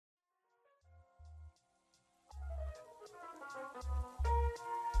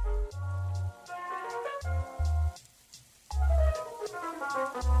Hey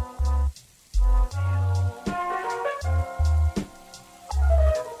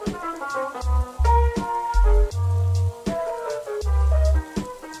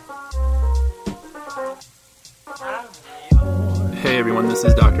everyone, this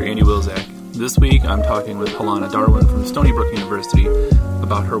is Dr. Andy Wilczak. This week I'm talking with Helena Darwin from Stony Brook University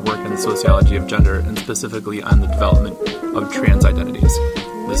about her work in the sociology of gender and specifically on the development of trans identities.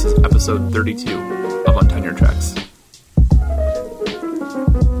 This is episode 32 of Untenured Tracks.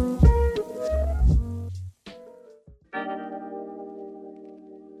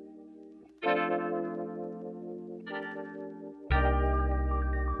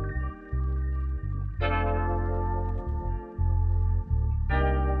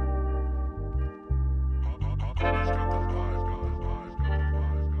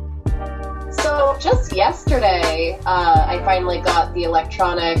 Just yesterday, I finally got the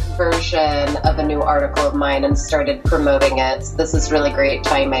electronic version of a new article of mine and started promoting it. So this is really great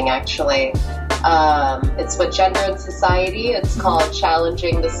timing, actually. It's with Gender and Society. It's called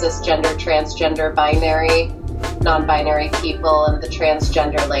Challenging the Cisgender, Transgender, Binary, Non-Binary People and the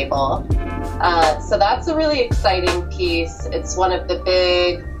Transgender Label. So that's a really exciting piece. It's one of the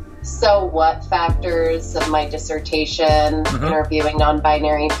big so what factors of my dissertation, interviewing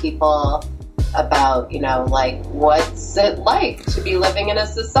non-binary people about, what's it like to be living in a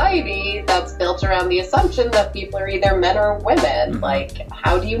society that's built around the assumption that people are either men or women? Like,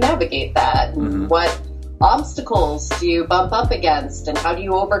 how do you navigate that? And what obstacles do you bump up against? And how do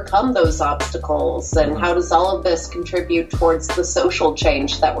you overcome those obstacles? And how does all of this contribute towards the social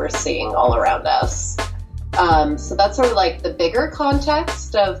change that we're seeing all around us? So that's sort of like the bigger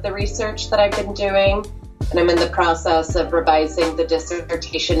context of the research that I've been doing. And I'm in the process of revising the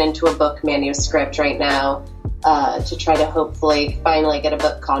dissertation into a book manuscript right now to try to hopefully finally get a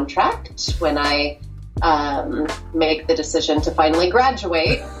book contract when I make the decision to finally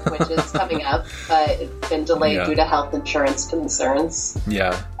graduate, which is coming up, but it's been delayed due to health insurance concerns.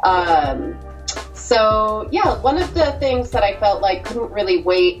 So, one of the things that I felt like couldn't really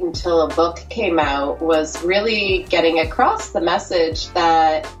wait until a book came out was really getting across the message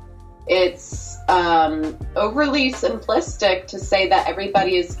that it's overly simplistic to say that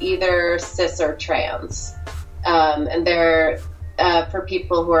everybody is either cis or trans. And for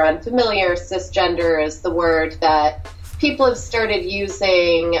people who are unfamiliar, cisgender is the word that people have started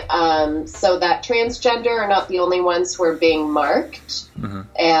using so that transgender are not the only ones who are being marked.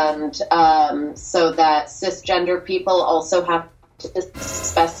 And so that cisgender people also have to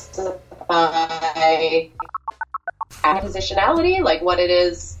specify positionality, like what it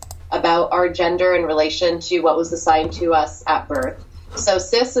is about our gender in relation to what was assigned to us at birth. So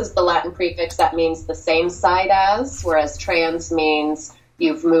cis is the Latin prefix that means the same side as, whereas trans means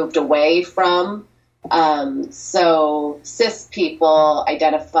you've moved away from. So cis people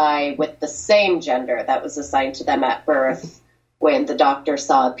identify with the same gender that was assigned to them at birth when the doctor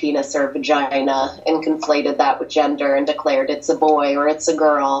saw a penis or vagina and conflated that with gender and declared it's a boy or it's a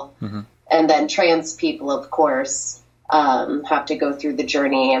girl. And then trans people, of course, have to go through the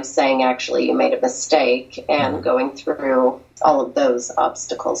journey of saying, actually, you made a mistake and going through all of those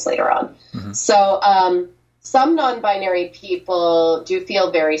obstacles later on. So some non-binary people do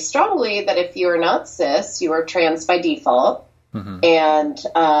feel very strongly that if you're not cis, you are trans by default. And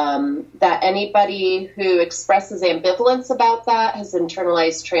that anybody who expresses ambivalence about that has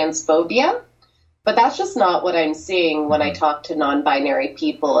internalized transphobia. But that's just not what I'm seeing when I talk to non-binary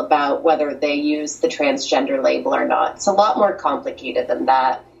people about whether they use the transgender label or not. It's a lot more complicated than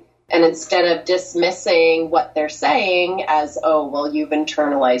that. And instead of dismissing what they're saying as, oh, well, you've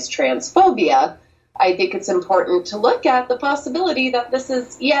internalized transphobia, I think it's important to look at the possibility that this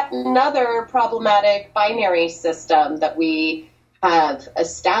is yet another problematic binary system that we have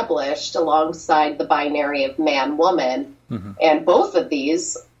established alongside the binary of man-woman. And both of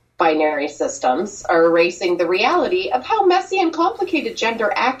these binary systems are erasing the reality of how messy and complicated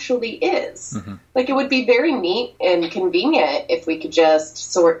gender actually is. Like, it would be very neat and convenient if we could just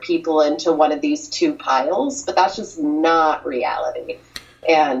sort people into one of these two piles, but that's just not reality.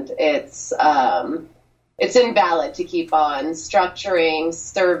 And it's invalid to keep on structuring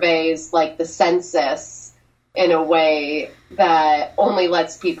surveys like the census in a way that only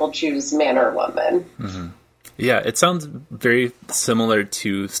lets people choose man or woman. Yeah, it sounds very similar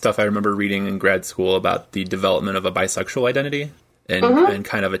to stuff I remember reading in grad school about the development of a bisexual identity and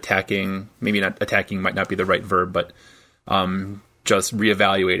kind of attacking, maybe not attacking might not be the right verb, but just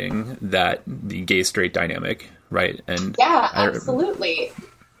reevaluating that the gay-straight dynamic, right? And absolutely.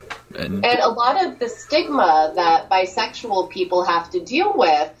 And a lot of the stigma that bisexual people have to deal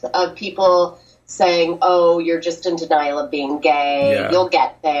with of people saying, oh, you're just in denial of being gay, you'll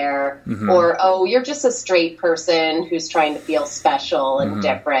get there, or, oh, you're just a straight person who's trying to feel special and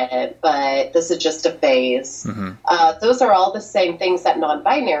different, but this is just a phase. Those are all the same things that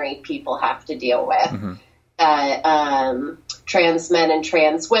non-binary people have to deal with. Trans men and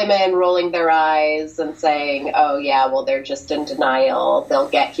trans women rolling their eyes and saying, oh, yeah, well, they're just in denial, they'll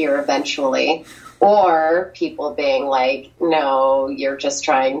get here eventually. Or people being like, no, you're just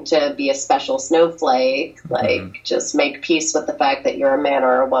trying to be a special snowflake. Like, just make peace with the fact that you're a man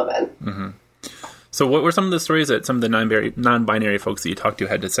or a woman. So what were some of the stories that some of the non-binary folks that you talked to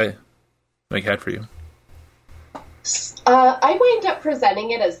had to say, like, had for you? I wind up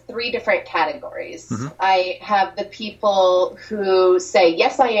presenting it as 3 different categories. I have the people who say,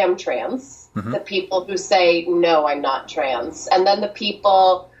 yes, I am trans. The people who say, no, I'm not trans. And then the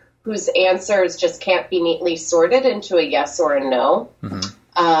people whose answers just can't be neatly sorted into a yes or a no.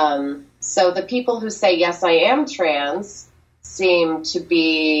 So the people who say, yes, I am trans, seem to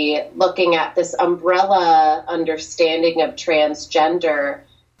be looking at this umbrella understanding of transgender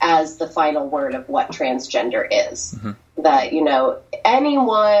as the final word of what transgender is. That, you know,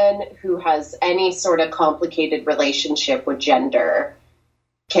 anyone who has any sort of complicated relationship with gender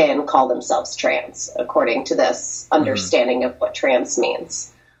can call themselves trans, according to this understanding of what trans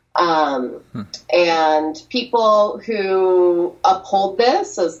means. And people who uphold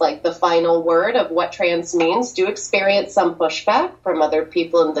this as like the final word of what trans means do experience some pushback from other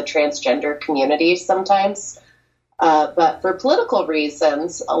people in the transgender community sometimes. But for political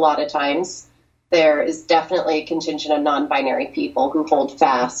reasons, a lot of times, there is definitely a contingent of non-binary people who hold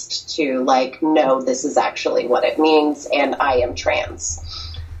fast to, like, no, this is actually what it means, and I am trans.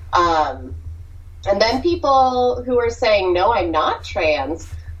 And then people who are saying, no, I'm not trans,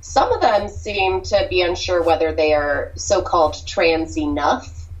 some of them seem to be unsure whether they are so-called trans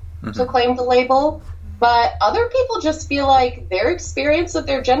enough to claim the label. But other people just feel like their experience of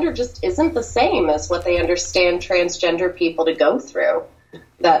their gender just isn't the same as what they understand transgender people to go through.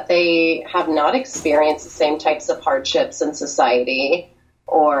 That they have not experienced the same types of hardships in society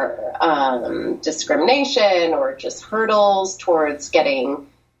or discrimination or just hurdles towards getting,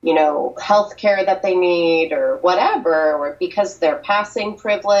 you know, health care that they need or whatever, or because they're passing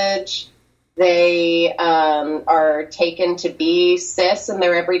privilege, they are taken to be cis in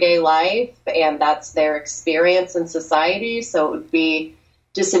their everyday life, and that's their experience in society. So it would be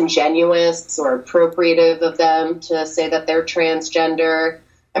disingenuous or appropriative of them to say that they're transgender.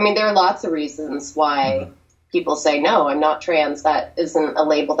 I mean, there are lots of reasons why people say, no, I'm not trans. That isn't a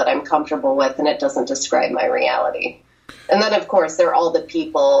label that I'm comfortable with, and it doesn't describe my reality. And then, of course, there are all the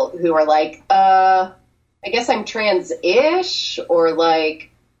people who are like, I guess I'm trans-ish, or like,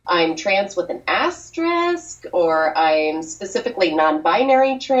 I'm trans with an asterisk, or I'm specifically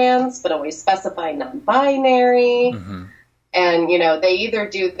non-binary trans, but always specify non-binary. And, you know, they either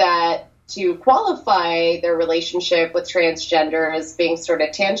do that to qualify their relationship with transgender as being sort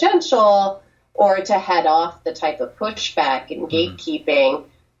of tangential, or to head off the type of pushback and gatekeeping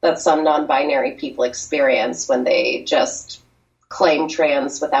that some non-binary people experience when they just claim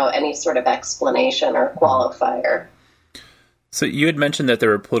trans without any sort of explanation or qualifier. So you had mentioned that there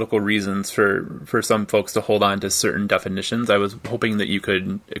were political reasons for some folks to hold on to certain definitions. I was hoping that you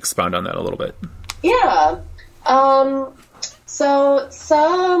could expound on that a little bit. Yeah. So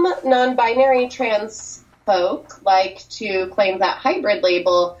some non-binary trans folk like to claim that hybrid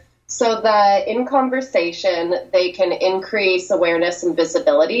label so that in conversation they can increase awareness and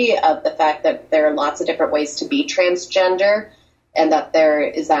visibility of the fact that there are lots of different ways to be transgender, and that there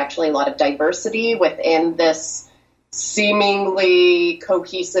is actually a lot of diversity within this seemingly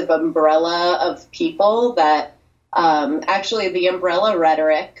cohesive umbrella of people that actually the umbrella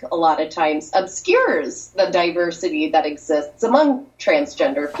rhetoric a lot of times obscures the diversity that exists among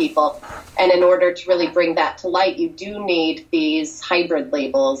transgender people. And in order to really bring that to light, you do need these hybrid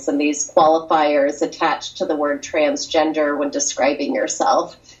labels and these qualifiers attached to the word transgender when describing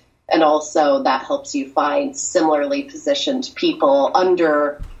yourself. And also that helps you find similarly positioned people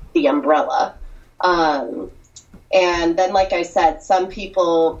under the umbrella. And then, like I said, some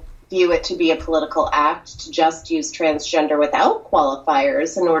people view it to be a political act to just use transgender without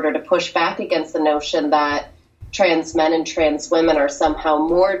qualifiers in order to push back against the notion that trans men and trans women are somehow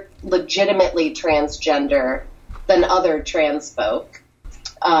more legitimately transgender than other trans folk,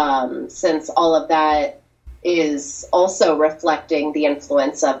 since all of that is also reflecting the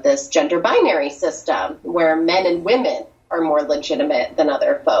influence of this gender binary system where men and women are more legitimate than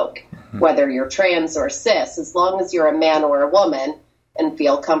other folk. Whether you're trans or cis, as long as you're a man or a woman and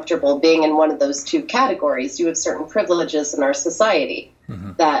feel comfortable being in one of those two categories, you have certain privileges in our society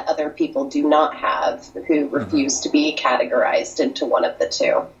that other people do not have who refuse to be categorized into one of the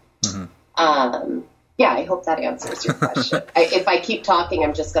two. Yeah, I hope that answers your question. If I keep talking,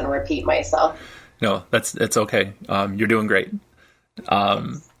 I'm just going to repeat myself. No, it's okay. You're doing great.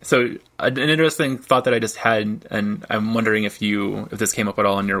 So an interesting thought that I just had, and I'm wondering if this came up at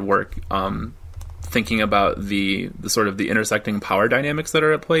all in your work, thinking about the sort of the intersecting power dynamics that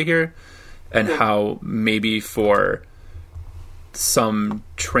are at play here, and how maybe for some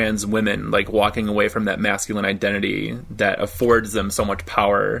trans women, like walking away from that masculine identity that affords them so much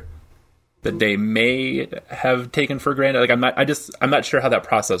power that they may have taken for granted. Like I'm not sure how that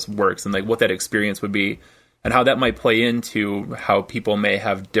process works, and like what that experience would be, and how that might play into how people may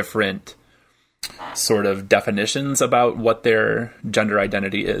have different sort of definitions about what their gender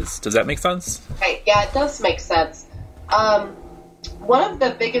identity is. Does that make sense? Right. Yeah, it does make sense. One of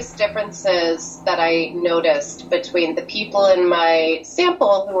the biggest differences that I noticed between the people in my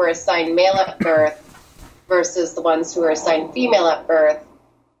sample who were assigned male at birth versus the ones who were assigned female at birth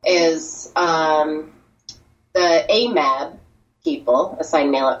is the AMAB people,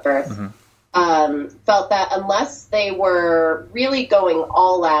 assigned male at birth, felt that unless they were really going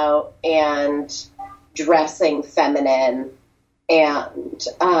all out and dressing feminine and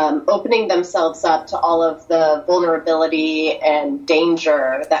opening themselves up to all of the vulnerability and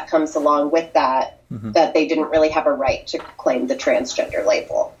danger that comes along with that, that they didn't really have a right to claim the transgender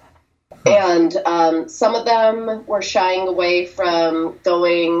label. And some of them were shying away from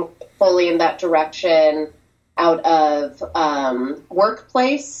going fully in that direction out of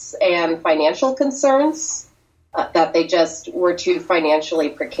workplace and financial concerns, that they just were too financially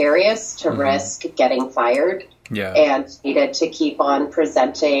precarious to risk getting fired. Yeah. And needed to keep on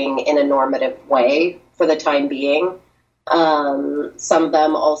presenting in a normative way for the time being. Some of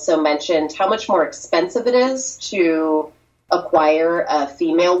them also mentioned how much more expensive it is to acquire a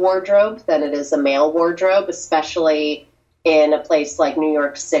female wardrobe than it is a male wardrobe, especially in a place like New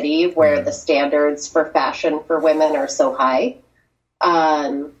York City where the standards for fashion for women are so high.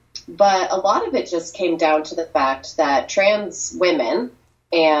 But a lot of it just came down to the fact that trans women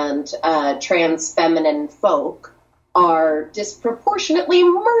and trans feminine folk are disproportionately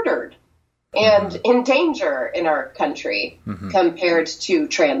murdered and in danger in our country compared to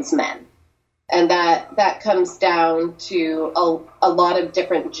trans men. And that comes down to a lot of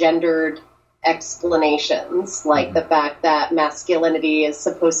different gendered explanations, like the fact that masculinity is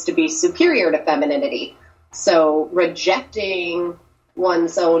supposed to be superior to femininity. So rejecting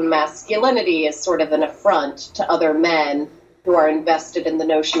one's own masculinity is sort of an affront to other men who are invested in the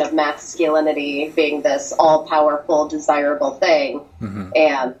notion of masculinity being this all-powerful, desirable thing,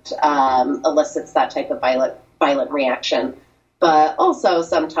 and elicits that type of violent reaction. But also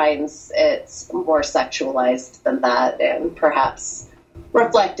sometimes it's more sexualized than that, and perhaps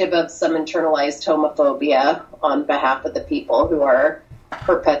reflective of some internalized homophobia on behalf of the people who are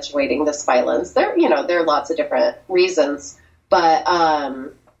perpetuating this violence. There are lots of different reasons, but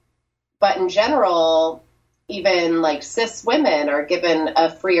in general, even like cis women are given a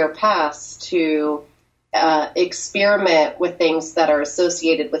freer pass to experiment with things that are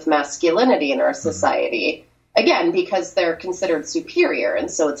associated with masculinity in our society. Again, because they're considered superior,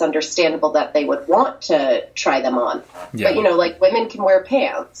 and so it's understandable that they would want to try them on. Yeah. But, like women can wear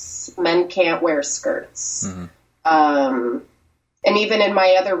pants, men can't wear skirts. And even in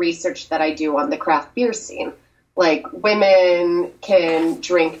my other research that I do on the craft beer scene, like women can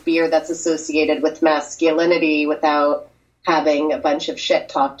drink beer that's associated with masculinity without having a bunch of shit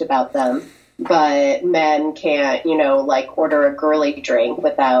talked about them. But men can't, like order a girly drink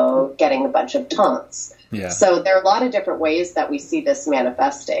without getting a bunch of taunts. Yeah. So there are a lot of different ways that we see this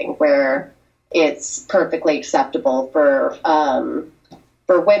manifesting, where it's perfectly acceptable for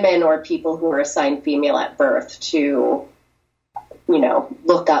women or people who are assigned female at birth to,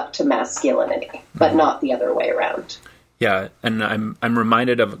 look up to masculinity, but not the other way around. Yeah, and I'm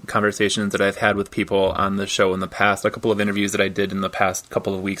reminded of conversations that I've had with people on the show in the past, a couple of interviews that I did in the past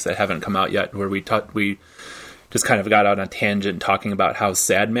couple of weeks that haven't come out yet, where we just kind of got out on a tangent talking about how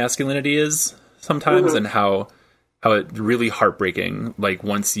sad masculinity is sometimes, and how it's really heartbreaking, like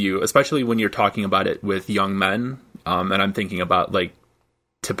especially when you're talking about it with young men, and I'm thinking about like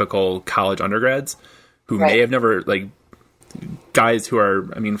typical college undergrads who may have never, like guys who are,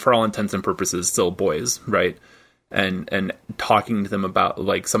 for all intents and purposes, still boys, right? And talking to them about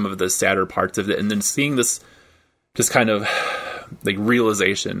like some of the sadder parts of it, and then seeing this just kind of like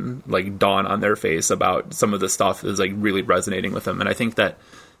realization like dawn on their face about some of the stuff is like really resonating with them. And I think that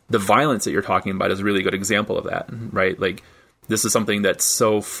the violence that you're talking about is a really good example of that, right? Like this is something that's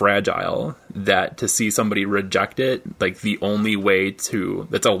so fragile that to see somebody reject it, like the only way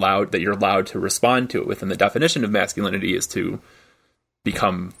that you're allowed to respond to it within the definition of masculinity is to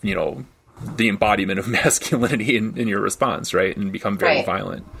become, the embodiment of masculinity in your response, right? And become very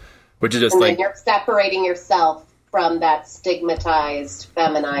violent, which is just and then you're separating yourself from that stigmatized,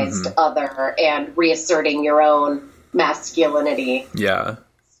 feminized other and reasserting your own masculinity. Yeah.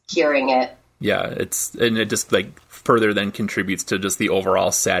 Curing it. Yeah. It just like further then contributes to just the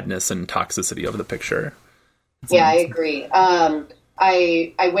overall sadness and toxicity of the picture. I agree.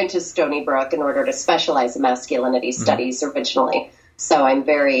 I went to Stony Brook in order to specialize in masculinity studies originally. So I'm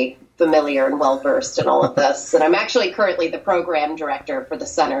very familiar and well-versed in all of this. And I'm actually currently the program director for the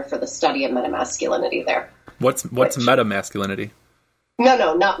Center for the Study of Metamasculinity there. What's metamasculinity?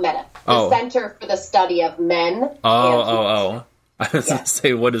 No, not meta. The Center for the Study of Men. I was going to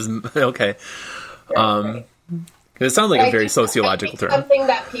say, what is... Okay. It sounds like a very sociological term. Something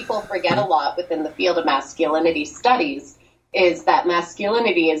that people forget a lot within the field of masculinity studies is that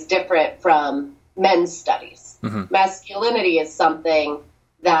masculinity is different from men's studies. Masculinity is something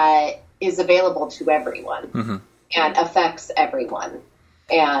that is available to everyone and affects everyone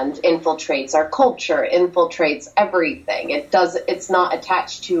and infiltrates our culture, infiltrates everything. It's not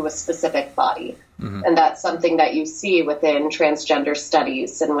attached to a specific body. And that's something that you see within transgender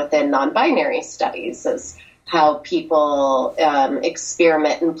studies and within non-binary studies is how people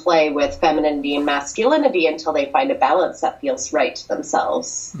experiment and play with femininity and masculinity until they find a balance that feels right to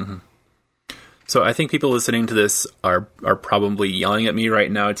themselves. So I think people listening to this are probably yelling at me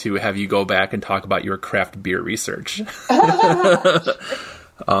right now to have you go back and talk about your craft beer research.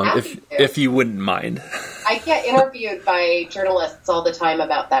 If you wouldn't mind. I get interviewed by journalists all the time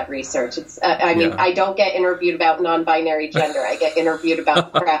about that research. I don't get interviewed about non-binary gender. I get interviewed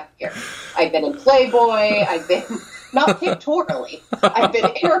about craft beer. I've been in Playboy. I've been, not pictorially, I've been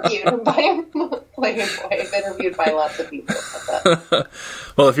interviewed by Playboy. I've been interviewed by lots of people about that.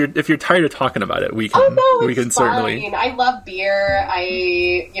 Well, if you're tired of talking about it, we can certainly. I love beer.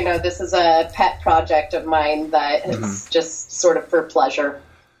 This is a pet project of mine that is just sort of for pleasure.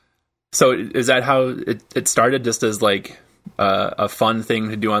 So is that how it started, just as like a fun thing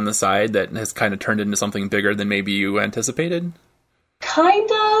to do on the side that has kind of turned into something bigger than maybe you anticipated? Kind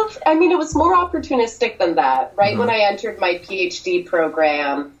of. I mean, it was more opportunistic than that. Right when I entered my PhD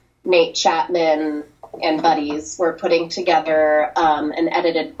program, Nate Chapman and buddies were putting together an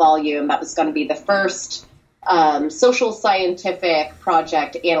edited volume that was going to be the first social scientific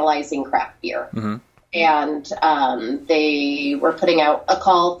project analyzing craft beer. And they were putting out a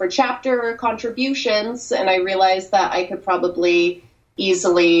call for chapter contributions, and I realized that I could probably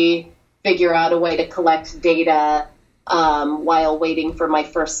easily figure out a way to collect data while waiting for my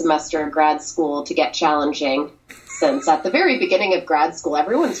first semester of grad school to get challenging. Since at the very beginning of grad school,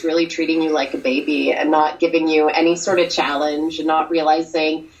 everyone's really treating you like a baby and not giving you any sort of challenge and not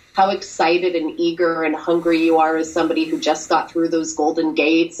realizing how excited and eager and hungry you are as somebody who just got through those golden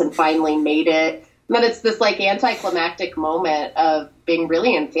gates and finally made it. But it's this like anticlimactic moment of being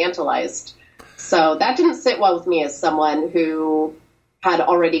really infantilized. So that didn't sit well with me as someone who had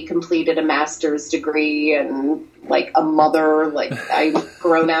already completed a master's degree and like a mother, like I'm a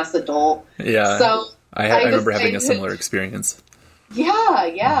grown-ass adult. Yeah, so I remember having a similar experience.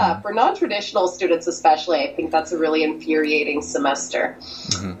 Yeah. For non-traditional students especially, I think that's a really infuriating semester.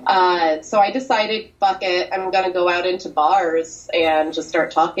 So I decided, fuck it, I'm going to go out into bars and just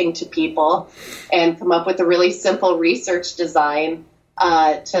start talking to people and come up with a really simple research design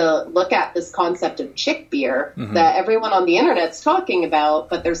to look at this concept of chick beer that everyone on the internet's talking about,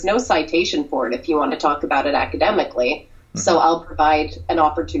 but there's no citation for it if you want to talk about it academically. So I'll provide an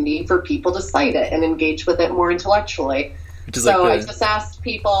opportunity for people to cite it and engage with it more intellectually. So I just asked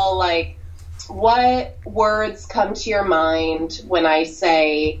people, like, what words come to your mind when I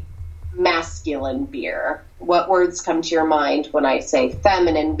say masculine beer? What words come to your mind when I say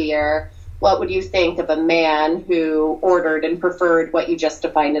feminine beer? What would you think of a man who ordered and preferred what you just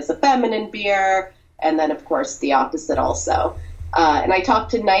defined as a feminine beer? And then, of course, the opposite also. And I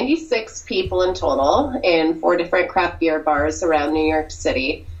talked to 96 people in total in 4 different craft beer bars around New York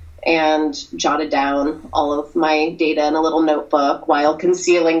City, and jotted down all of my data in a little notebook while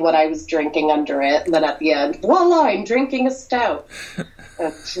concealing what I was drinking under it. And then at the end, voila, I'm drinking a stout.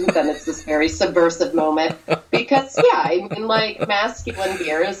 And then it's this very subversive moment. Because, like, masculine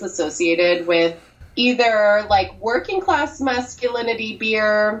beer is associated with either, like, working class masculinity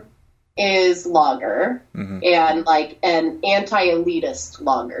beer is lager, and, like, an anti-elitist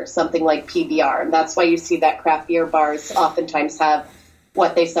lager, something like PBR. And that's why you see that craft beer bars oftentimes have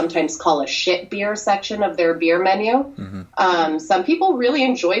what they sometimes call a shit beer section of their beer menu. Some people really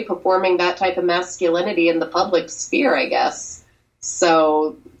enjoy performing that type of masculinity in the public sphere, I guess.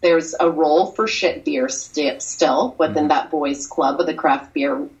 So there's a role for shit beer still within that boys' club of the craft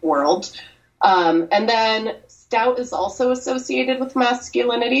beer world. And then stout is also associated with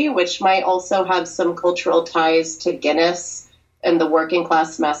masculinity, which might also have some cultural ties to Guinness and the working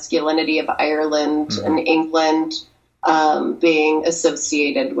class masculinity of Ireland and England, being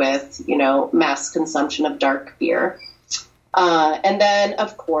associated with, mass consumption of dark beer. And then,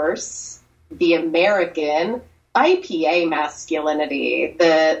 of course, the American IPA masculinity,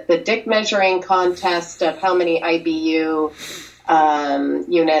 the dick measuring contest of how many IBU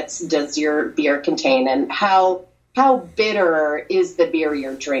units does your beer contain, and how bitter is the beer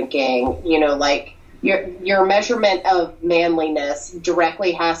you're drinking. Your measurement of manliness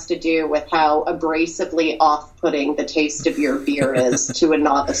directly has to do with how abrasively off-putting the taste of your beer is to a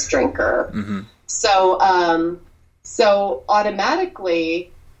novice drinker. So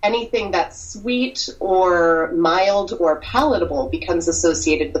automatically, anything that's sweet or mild or palatable becomes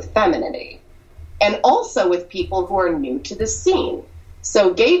associated with femininity, and also with people who are new to the scene.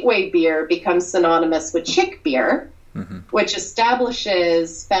 So gateway beer becomes synonymous with chick beer, which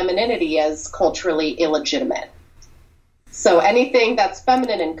establishes femininity as culturally illegitimate. So anything that's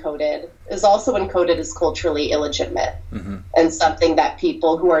feminine encoded is also encoded as culturally illegitimate, and something that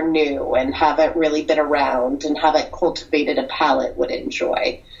people who are new and haven't really been around and haven't cultivated a palate would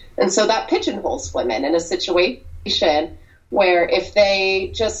enjoy. And so that pigeonholes women in a situation where if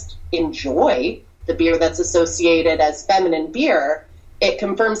they just enjoy the beer that's associated as feminine beer, it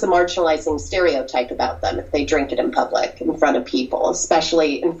confirms a marginalizing stereotype about them if they drink it in public, in front of people,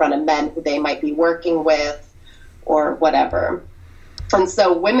 especially in front of men who they might be working with or whatever. And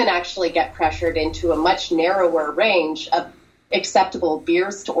so women actually get pressured into a much narrower range of acceptable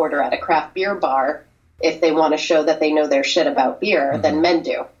beers to order at a craft beer bar if they want to show that they know their shit about beer than men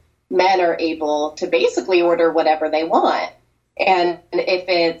do. Men are able to basically order whatever they want. And if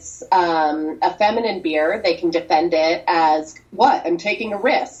it's a feminine beer, they can defend it as, I'm taking a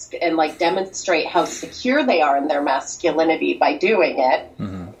risk, and demonstrate how secure they are in their masculinity by doing it,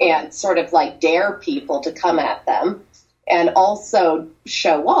 and sort of dare people to come at them, and also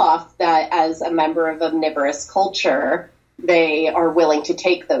show off that as a member of omnivorous culture, they are willing to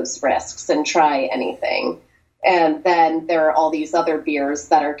take those risks and try anything. And then there are all these other beers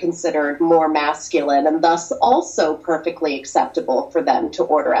that are considered more masculine and thus also perfectly acceptable for them to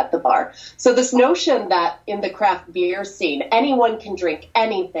order at the bar. So this notion that in the craft beer scene, anyone can drink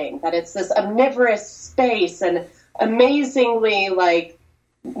anything, that it's this omnivorous space and amazingly,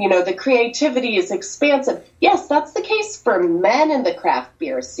 the creativity is expansive. Yes, that's the case for men in the craft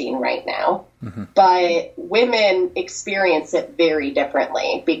beer scene right now. But women experience it very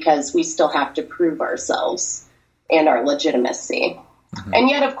differently because we still have to prove ourselves and our legitimacy. And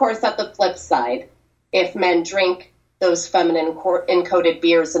yet, of course, at the flip side, if men drink those feminine encoded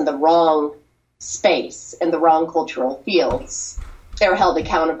beers in the wrong space, in the wrong cultural fields, they're held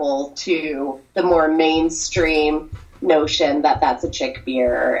accountable to the more mainstream notion that that's a chick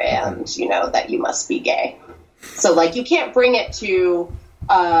beer and, that you must be gay. So, you can't bring it to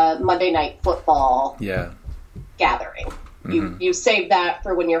Monday Night Football gathering. You save that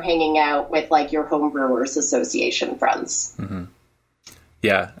for when you're hanging out with your home brewers association friends.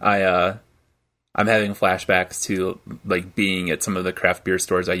 Yeah, I'm having flashbacks to being at some of the craft beer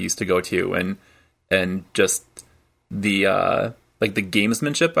stores I used to go to, and just the the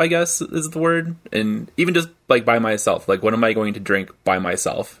gamesmanship, I guess is the word, and even just by myself, what am I going to drink by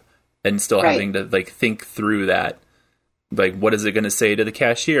myself, and still having to think through that. What is it going to say to the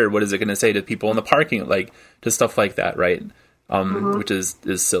cashier? What is it going to say to people in the parking? To stuff like that, right? Which is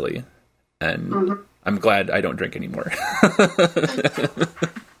silly. And I'm glad I don't drink anymore.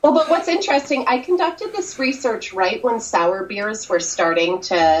 Well, but what's interesting, I conducted this research right when sour beers were starting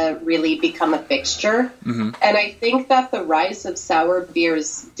to really become a fixture. And I think that the rise of sour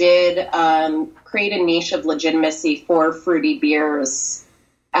beers did create a niche of legitimacy for fruity beers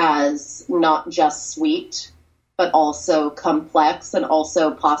as not just sweet, but also complex and also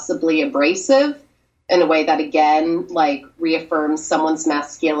possibly abrasive in a way that, again, reaffirms someone's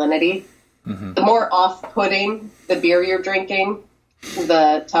masculinity. The more off-putting the beer you're drinking,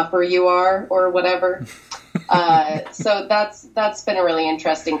 the tougher you are or whatever. So that's been a really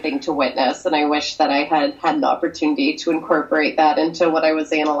interesting thing to witness, and I wish that I had an opportunity to incorporate that into what I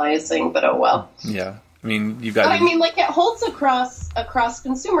was analyzing, but oh well. Yeah. I mean, you've got. It holds across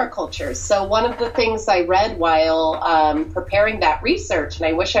consumer cultures. So one of the things I read while preparing that research, and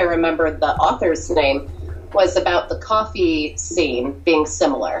I wish I remembered the author's name, was about the coffee scene being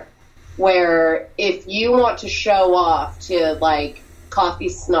similar, where if you want to show off to, like, coffee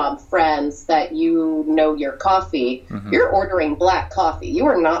snob friends that you know your coffee, you're ordering black coffee. You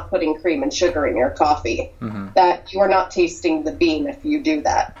are not putting cream and sugar in your coffee. That you are not tasting the bean if you do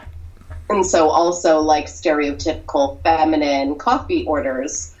that. And so also, like, stereotypical feminine coffee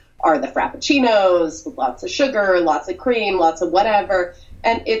orders are the frappuccinos with lots of sugar, lots of cream, lots of whatever.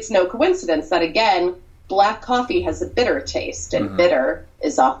 And it's no coincidence that, again, black coffee has a bitter taste, and bitter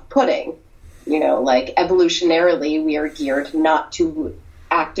is off-putting. You know, like, evolutionarily, we are geared not to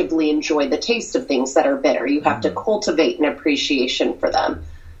actively enjoy the taste of things that are bitter. You have to cultivate an appreciation for them.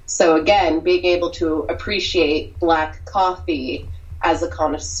 So, again, being able to appreciate black coffee as a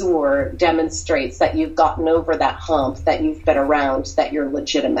connoisseur demonstrates that you've gotten over that hump, that you've been around, that you're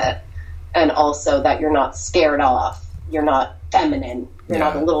legitimate, and also that you're not scared off. You're not feminine. You're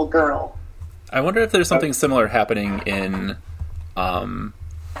not a little girl. I wonder if there's something similar happening in,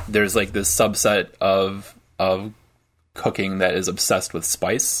 there's like this subset of cooking that is obsessed with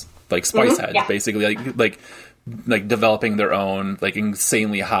spice, like spice heads, basically, like developing their own like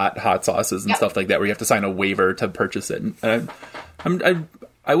insanely hot sauces and stuff like that, where you have to sign a waiver to purchase it. And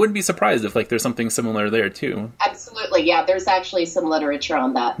I wouldn't be surprised if like there's something similar there too. Absolutely, yeah. There's actually some literature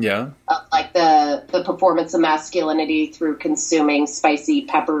on that. Yeah, like the performance of masculinity through consuming spicy,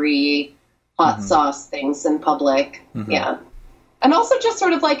 peppery, hot sauce things in public. Yeah, and also just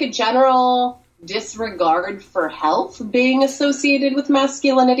sort of like a general disregard for health being associated with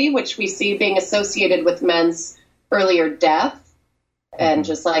masculinity, which we see being associated with men's earlier death and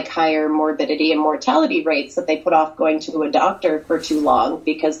just like higher morbidity and mortality rates, that they put off going to a doctor for too long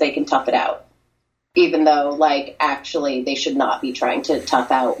because they can tough it out, even though like actually they should not be trying to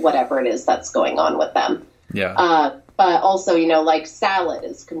tough out whatever it is that's going on with them. But also, you know, like salad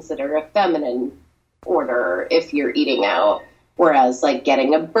is considered a feminine order if you're eating out. Whereas, like,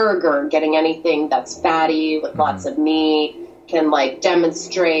 getting a burger, getting anything that's fatty with lots of meat can, like,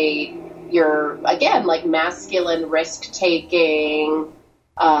 demonstrate your, again, like, masculine risk-taking,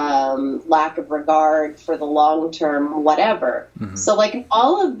 lack of regard for the long-term, whatever. So, like, in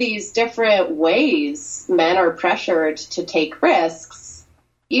all of these different ways, men are pressured to take risks,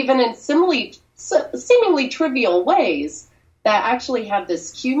 even in seemingly trivial ways that actually have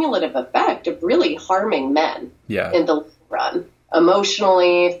this cumulative effect of really harming men in the run,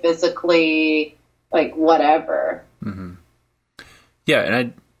 emotionally, physically, like whatever. Yeah,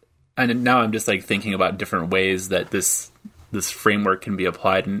 and now I'm just like thinking about different ways that this framework can be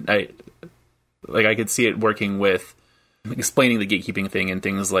applied, and I could see it working with explaining the gatekeeping thing in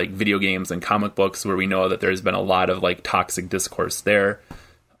things like video games and comic books, where we know that there's been a lot of like toxic discourse there.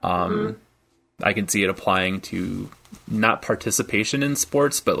 I can see it applying to not participation in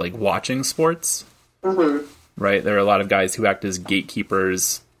sports, but like watching sports. Right? There are a lot of guys who act as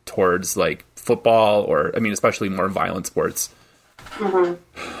gatekeepers towards like football, or, I mean, especially more violent sports.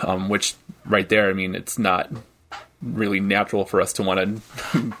 Which right there, I mean, it's not really natural for us to want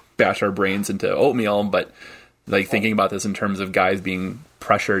to bash our brains into oatmeal, but like thinking about this in terms of guys being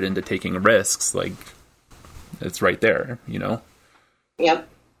pressured into taking risks, like it's right there, you know? Yep.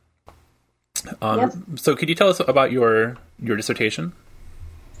 So could you tell us about your dissertation?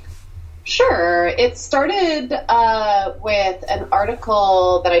 Sure. It started with an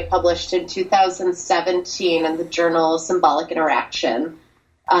article that I published in 2017 in the journal Symbolic Interaction.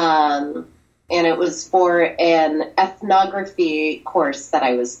 And it was for an ethnography course that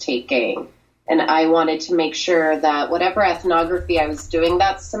I was taking. And I wanted to make sure that whatever ethnography I was doing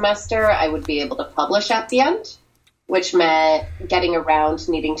that semester, I would be able to publish at the end, which meant getting around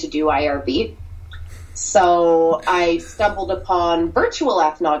needing to do IRB. So I stumbled upon virtual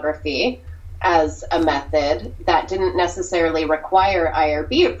ethnography as a method that didn't necessarily require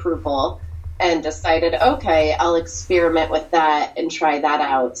IRB approval, and decided, okay, I'll experiment with that and try that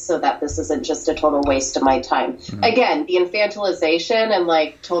out so that this isn't just a total waste of my time. Again, the infantilization and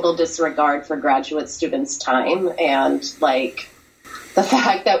like total disregard for graduate students' time, and like the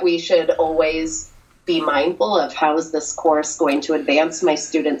fact that we should always be mindful of how is this course going to advance my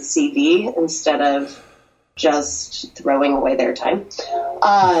student's CV instead of just throwing away their time.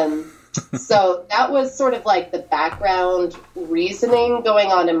 So that was sort of like the background reasoning going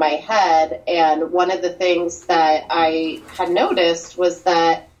on in my head. And one of the things that I had noticed was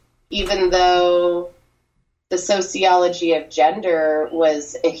that even though the sociology of gender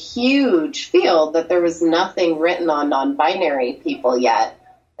was a huge field, that there was nothing written on non-binary people yet.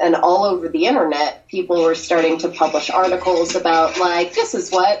 And all over the internet, people were starting to publish articles about, like, this is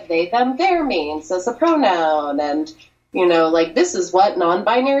what they, them, their means as a pronoun. And, you know, like, this is what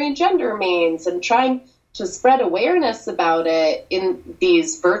non-binary gender means. And trying to spread awareness about it in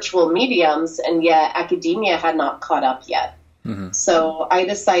these virtual mediums, and yet academia had not caught up yet. Mm-hmm. So I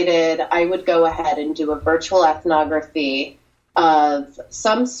decided I would go ahead and do a virtual ethnography of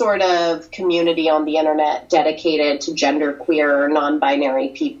some sort of community on the internet dedicated to genderqueer or non-binary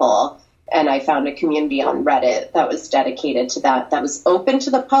people. And I found a community on Reddit that was dedicated to that was open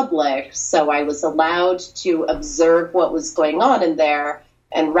to the public. So I was allowed to observe what was going on in there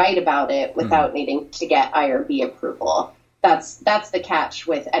and write about it without needing to get IRB approval. That's the catch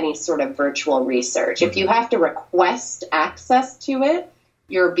with any sort of virtual research. If you have to request access to it,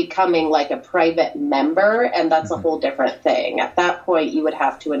 you're becoming like a private member, and that's a whole different thing. At that point, you would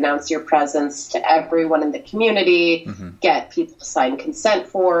have to announce your presence to everyone in the community, get people to sign consent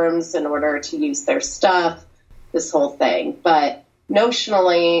forms in order to use their stuff, this whole thing. But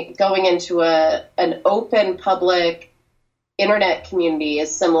notionally, going into an open public internet community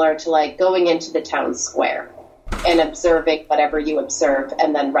is similar to like going into the town square and observing whatever you observe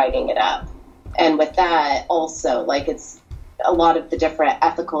and then writing it up. And with that also, like, it's a lot of the different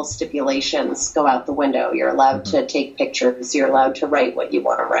ethical stipulations go out the window. You're allowed to take pictures. You're allowed to write what you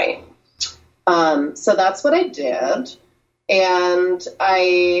want to write. So that's what I did. And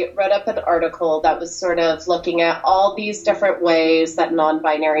I read up an article that was sort of looking at all these different ways that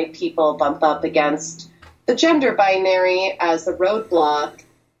non-binary people bump up against the gender binary as a roadblock,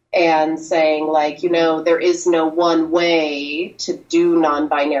 and saying, like, you know, there is no one way to do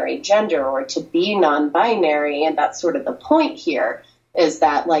non-binary gender or to be non-binary. And that's sort of the point here, is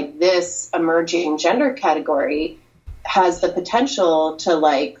that, like, this emerging gender category has the potential to,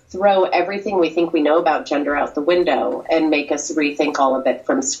 like, throw everything we think we know about gender out the window and make us rethink all of it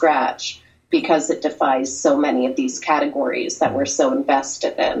from scratch, because it defies so many of these categories that we're so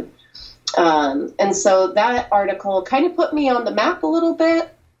invested in. And so that article kind of put me on the map a little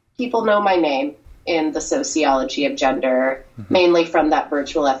bit. People know my name in the sociology of gender, mainly from that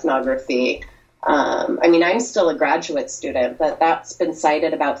virtual ethnography. I mean, I'm still a graduate student, but that's been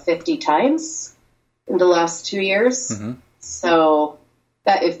cited about 50 times in the last 2 years. So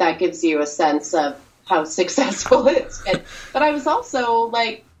that, if that gives you a sense of how successful it's been. But I was also,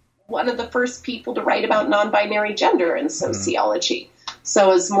 like, one of the first people to write about non-binary gender in sociology.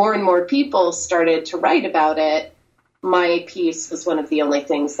 So as more and more people started to write about it, my piece was one of the only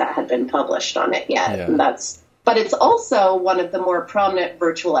things that had been published on it yet. Yeah. And but it's also one of the more prominent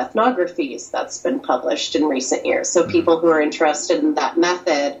virtual ethnographies that's been published in recent years. So people who are interested in that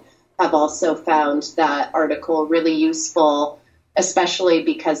method have also found that article really useful, especially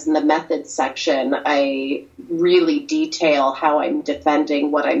because in the methods section, I really detail how I'm defending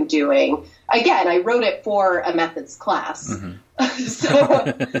what I'm doing. Again, I wrote it for a methods class. So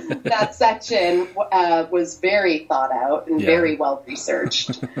that section was very thought out and very well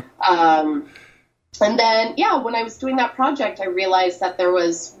researched. And then, when I was doing that project, I realized that there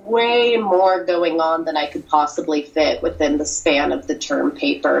was way more going on than I could possibly fit within the span of the term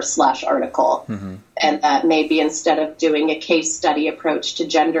paper/article. And that maybe instead of doing a case study approach to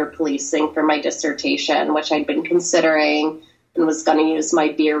gender policing for my dissertation, which I'd been considering and was going to use my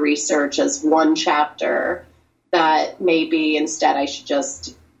beer research as one chapter, that maybe instead I should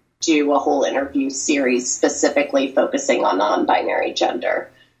just do a whole interview series specifically focusing on non-binary gender.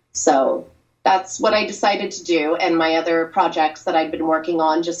 So that's what I decided to do. And my other projects that I'd been working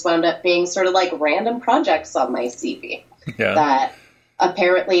on just wound up being sort of like random projects on my CV that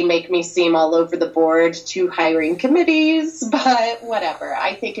apparently make me seem all over the board to hiring committees, but whatever.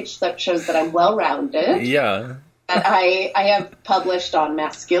 I think it shows that I'm well-rounded. Yeah. That I have published on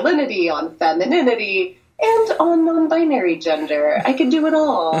masculinity, on femininity, and on non-binary gender. I can do it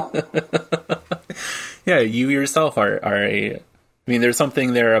all. Yeah, you yourself are a... I mean, there's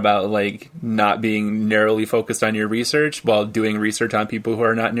something there about, like, not being narrowly focused on your research while doing research on people who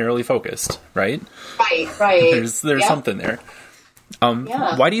are not narrowly focused, right? Right. There's something there.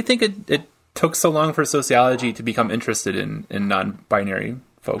 Why do you think it took so long for sociology to become interested in non-binary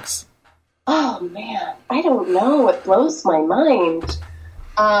folks? Oh, man. I don't know. It blows my mind.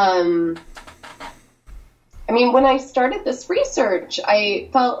 I mean, when I started this research, I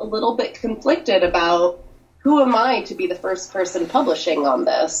felt a little bit conflicted about who am I to be the first person publishing on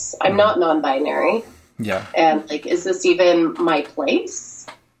this? I'm not non-binary. Yeah. And, like, is this even my place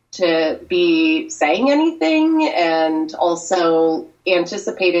to be saying anything? And also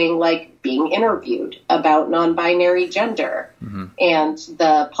anticipating, like, being interviewed about non-binary gender and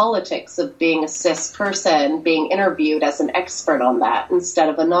the politics of being a cis person being interviewed as an expert on that instead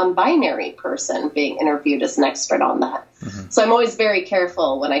of a non-binary person being interviewed as an expert on that. So I'm always very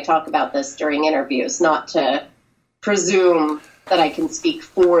careful when I talk about this during interviews not to presume that I can speak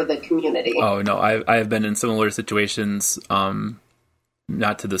for the community. Oh no, I have been in similar situations,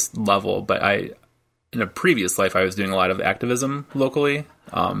 not to this level, but in a previous life, I was doing a lot of activism locally,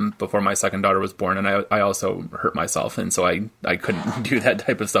 before my second daughter was born, and I also hurt myself, and so I couldn't do that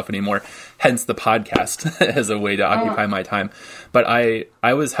type of stuff anymore, hence the podcast as a way to occupy my time. But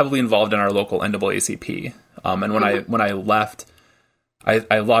I was heavily involved in our local NAACP, and when I left,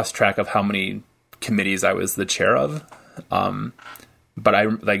 I lost track of how many committees I was the chair of, but I,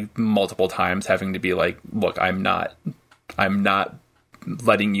 like, multiple times having to be like, look, I'm not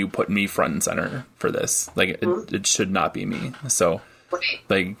letting you put me front and center for this. Like, it should not be me. So,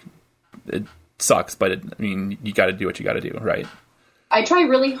 like, it sucks, but you got to do what you got to do, right? I try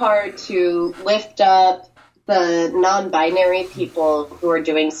really hard to lift up the non-binary people who are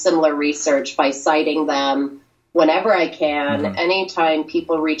doing similar research by citing them whenever I can. Anytime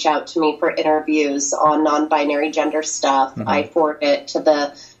people reach out to me for interviews on non-binary gender stuff, I forward it to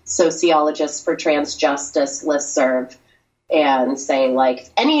the Sociologists for Trans Justice listserv and say, like, if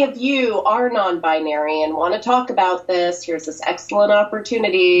any of you are non-binary and want to talk about this, here's this excellent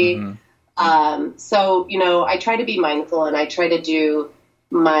opportunity. So, I try to be mindful and I try to do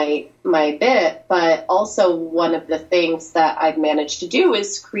my bit, but also one of the things that I've managed to do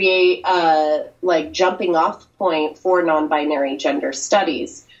is create a, like, jumping off point for non-binary gender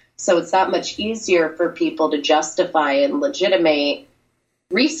studies. So it's that much easier for people to justify and legitimate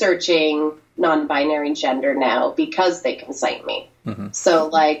researching non-binary gender now because they can cite me. So,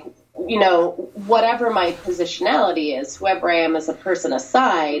 like, whatever my positionality is, whoever I am as a person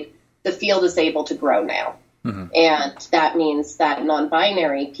aside, the field is able to grow now. And that means that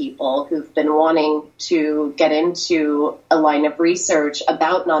non-binary people who've been wanting to get into a line of research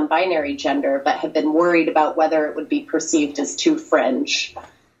about non-binary gender but have been worried about whether it would be perceived as too fringe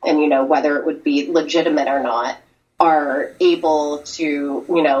and, whether it would be legitimate or not, are able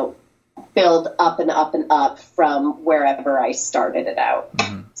to, build up and up and up from wherever I started it out.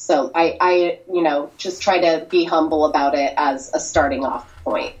 So I just try to be humble about it as a starting off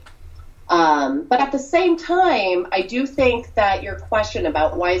point. But at the same time, I do think that your question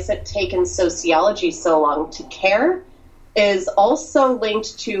about why has it taken sociology so long to care is also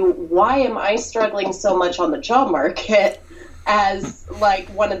linked to why am I struggling so much on the job market as, like,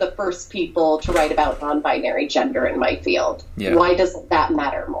 one of the first people to write about non-binary gender in my field. Why doesn't that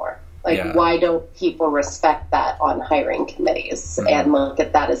matter more? Like, why don't people respect that on hiring committees and look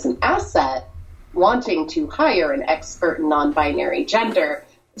at that as an asset, wanting to hire an expert in non-binary gender,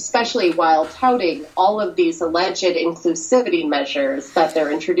 especially while touting all of these alleged inclusivity measures that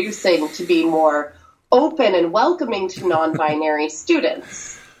they're introducing to be more open and welcoming to non-binary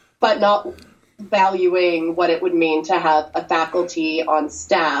students, but not valuing what it would mean to have a faculty on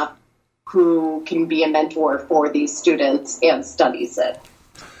staff who can be a mentor for these students and studies it.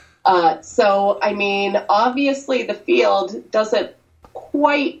 So, obviously the field doesn't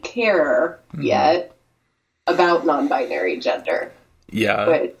quite care yet about non-binary gender. Yeah.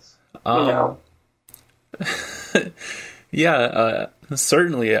 But,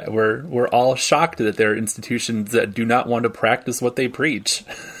 certainly we're all shocked that there are institutions that do not want to practice what they preach.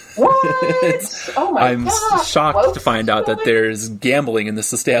 What? Oh my I'm gosh. shocked to find out that there's gambling in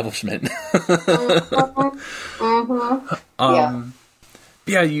this establishment.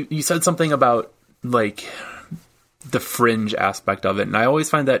 Yeah, you said something about, like, the fringe aspect of it, and I always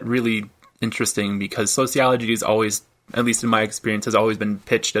find that really interesting because sociology is always, at least in my experience, has always been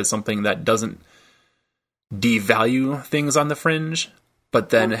pitched as something that doesn't devalue things on the fringe,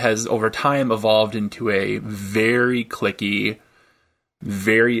 but then has over time evolved into a very cliquey,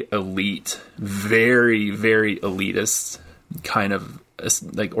 very elite, very, very elitist kind of,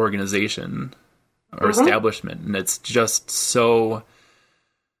 like, organization or establishment. And it's just so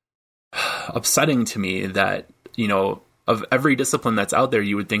upsetting to me that, of every discipline that's out there,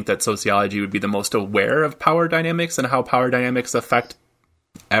 you would think that sociology would be the most aware of power dynamics and how power dynamics affect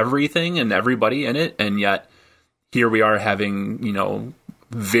everything and everybody in it. And yet here we are having,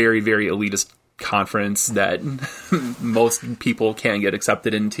 very, very elitist conference that most people can't get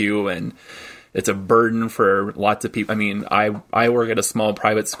accepted into. And it's a burden for lots of people. I work at a small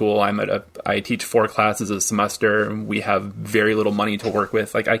private school. I teach 4 classes a semester. We have very little money to work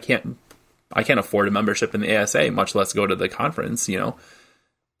with. Like, I can't afford a membership in the ASA, much less go to the conference,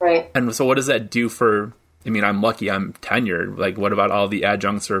 Right. And so what does that do for, I'm lucky I'm tenured. Like, what about all the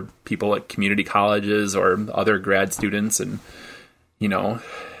adjuncts or people at community colleges or other grad students? And,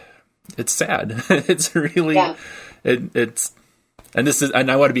 it's sad. It's really, it's, and this is,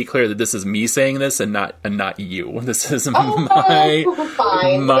 and I want to be clear that this is me saying this and not you. This is my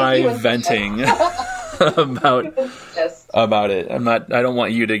venting. about Yes. about it. I don't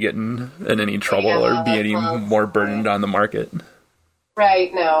want you to get in any trouble or be any more burdened on the market.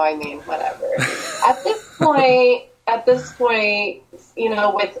 Right. No, I mean, whatever. At this point,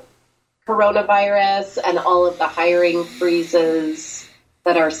 with coronavirus and all of the hiring freezes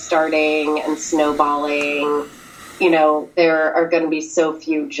that are starting and snowballing, there are going to be so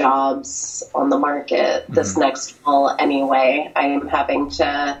few jobs on the market this next fall anyway. I am having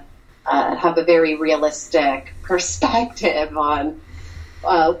to have a very realistic perspective on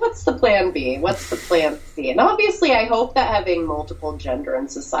what's the plan B? What's the plan C? And obviously, I hope that having multiple gender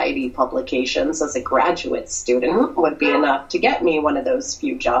and society publications as a graduate student would be enough to get me one of those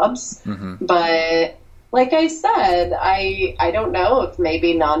few jobs. But like I said, I don't know if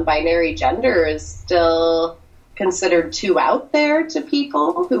maybe non-binary gender is still considered too out there to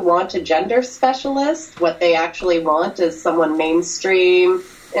people who want a gender specialist. What they actually want is someone mainstream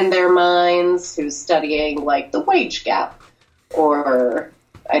in their minds who's studying like the wage gap. Or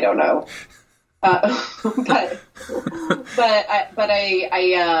I don't know, but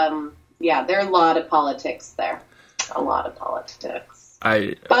there are a lot of politics there, a lot of politics.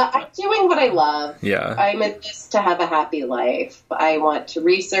 But I'm doing what I love. Yeah, I'm in this to have a happy life. I want to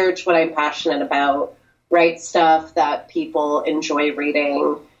research what I'm passionate about, write stuff that people enjoy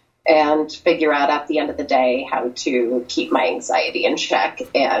reading, and figure out at the end of the day how to keep my anxiety in check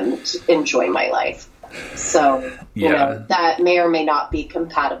and enjoy my life. So, that may or may not be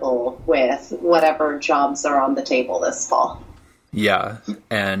compatible with whatever jobs are on the table this fall. Yeah,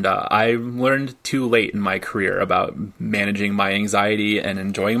 and I learned too late in my career about managing my anxiety and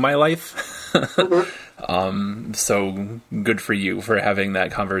enjoying my life. So good for you for having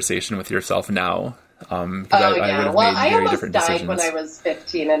that conversation with yourself now. I would have made very different decisions. I almost died when I was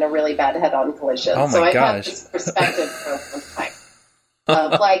 15 in a really bad head-on collision. Oh my so I've gosh. had this perspective for a long time.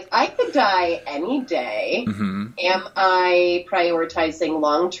 I could die any day. Am I prioritizing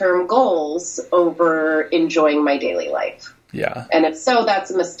long-term goals over enjoying my daily life? Yeah. And if so, that's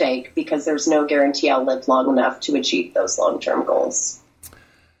a mistake because there's no guarantee I'll live long enough to achieve those long-term goals.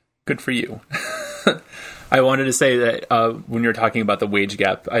 Good for you. I wanted to say that when you're talking about the wage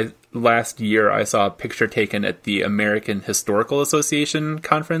gap, last year I saw a picture taken at the American Historical Association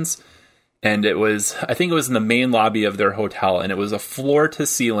conference. And I think it was in the main lobby of their hotel, and it was a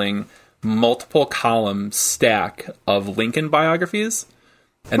floor-to-ceiling, multiple-column stack of Lincoln biographies.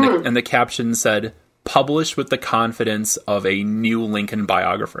 And the caption said, "Publish with the confidence of a new Lincoln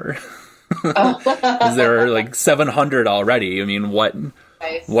biographer." There are like 700 already. I mean, what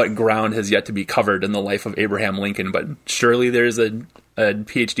ground has yet to be covered in the life of Abraham Lincoln? But surely there's a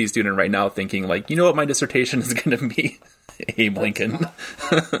PhD student right now thinking, like, what my dissertation is going to be? Abe Lincoln.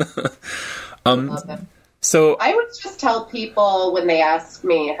 So I would just tell people when they ask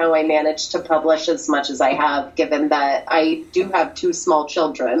me how I managed to publish as much as I have, given that I do have 2 small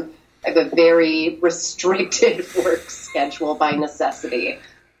children. I have a very restricted work schedule by necessity.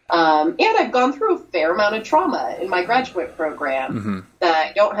 And I've gone through a fair amount of trauma in my graduate program that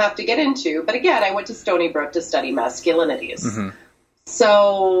I don't have to get into. But again, I went to Stony Brook to study masculinities.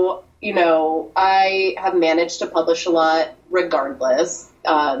 So, I have managed to publish a lot regardless.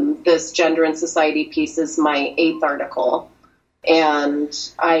 This Gender and Society piece is my 8th article. And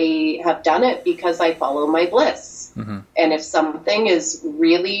I have done it because I follow my bliss. And if something is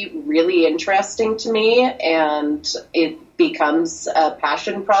really, really interesting to me and it becomes a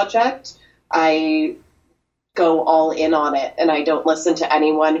passion project, I go all in on it. And I don't listen to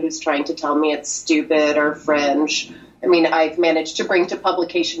anyone who's trying to tell me it's stupid or fringe. I mean, I've managed to bring to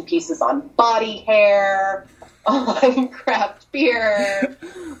publication pieces on body hair, on craft beer,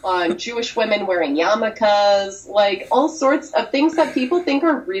 on Jewish women wearing yarmulkes, like all sorts of things that people think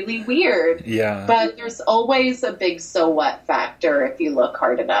are really weird. Yeah. But there's always a big so what factor if you look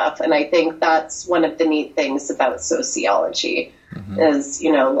hard enough. And I think that's one of the neat things about sociology is,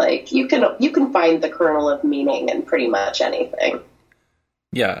 like you can find the kernel of meaning in pretty much anything.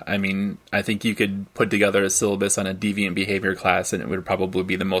 Yeah, I mean, I think you could put together a syllabus on a deviant behavior class and it would probably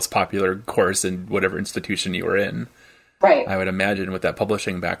be the most popular course in whatever institution you were in. Right. I would imagine with that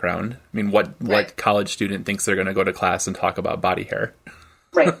publishing background. I mean, what college student thinks they're going to go to class and talk about body hair?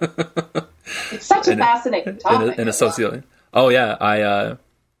 Right. It's such a fascinating topic. In a sociology. Oh, yeah.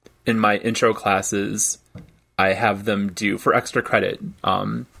 In my intro classes, I have them do, for extra credit,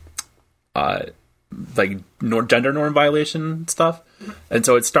 like gender norm violation stuff. And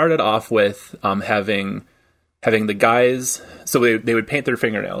so it started off with having the guys, so they would paint their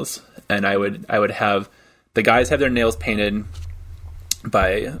fingernails, and I would have the guys have their nails painted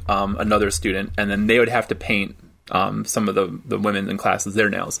by another student, and then they would have to paint some of the women in classes their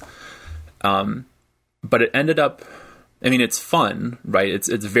nails. but it ended up, I mean, it's fun, right? It's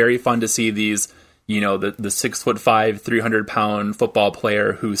very fun to see these, the 6'5", 300-pound football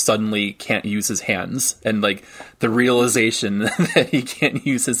player who suddenly can't use his hands, and like the realization that he can't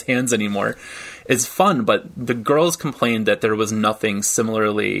use his hands anymore is fun. But the girls complained that there was nothing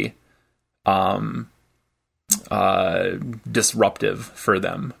similarly disruptive for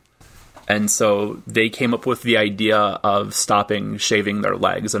them. And so they came up with the idea of stopping shaving their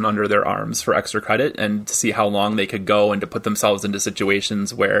legs and under their arms for extra credit, and to see how long they could go, and to put themselves into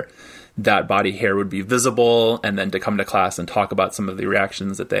situations where that body hair would be visible, and then to come to class and talk about some of the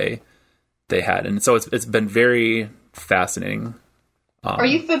reactions that they had. And so it's been very fascinating. Are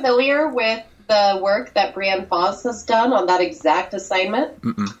you familiar with the work that Brienne Foss has done on that exact assignment?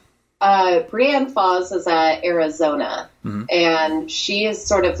 Brienne Foss is at Arizona, and she is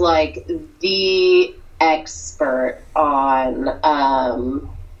sort of like the expert on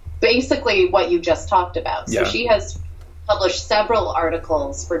basically what you just talked about. So she has published several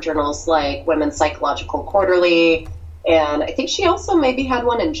articles for journals like Women's Psychological Quarterly, and I think she also maybe had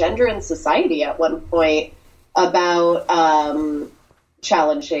one in Gender and Society at one point about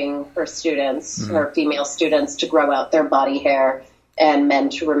challenging her students, her female students, to grow out their body hair, and men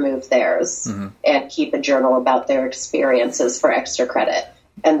to remove theirs, and keep a journal about their experiences for extra credit.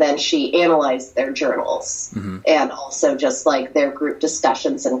 And then she analyzed their journals and also just like their group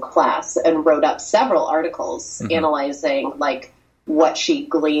discussions in class, and wrote up several articles analyzing like what she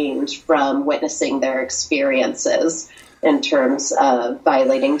gleaned from witnessing their experiences in terms of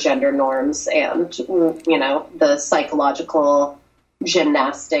violating gender norms and, the psychological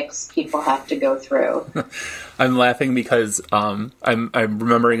gymnastics people have to go through. I'm laughing because I'm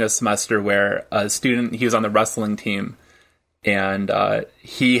remembering a semester where a student, he was on the wrestling team, and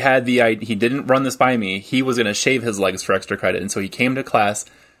he didn't run this by me. He was going to shave his legs for extra credit, and so he came to class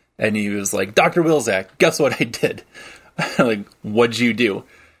and he was like, "Dr. Wilczak, guess what I did?" I'm like, "What'd you do?"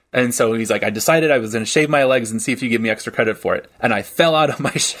 And so he's like, "I decided I was going to shave my legs and see if you give me extra credit for it." And I fell out of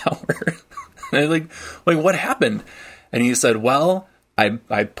my shower. And I was like, "What happened?" And he said, "Well,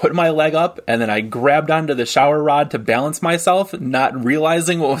 I put my leg up, and then I grabbed onto the shower rod to balance myself, not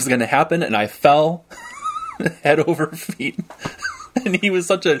realizing what was going to happen, and I fell head over feet." And he was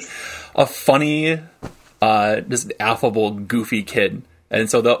such a funny, just affable, goofy kid. And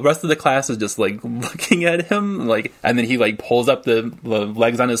so the rest of the class is just like looking at him, like, and then he like pulls up the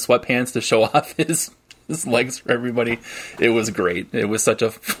legs on his sweatpants to show off his legs for everybody. It was great. It was such a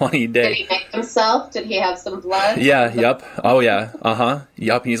funny day. Did he make himself? Did he have some blood? Yeah, yep. Oh, yeah.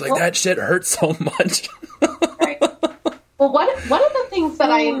 Yep. He's like, "That shit hurts so much." Right. Well, one of the things that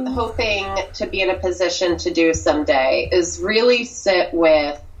I'm hoping to be in a position to do someday is really sit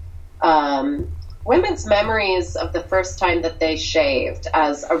with women's memories of the first time that they shaved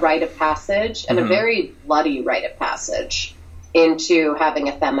as a rite of passage, and a very bloody rite of passage into having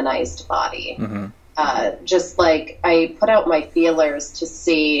a feminized body. Just like I put out my feelers to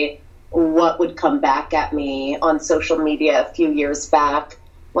see what would come back at me on social media a few years back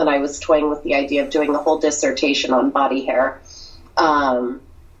when I was toying with the idea of doing a whole dissertation on body hair. And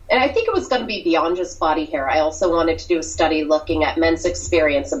I think it was going to be beyond just body hair. I also wanted to do a study looking at men's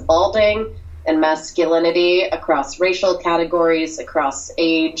experience of balding and masculinity across racial categories, across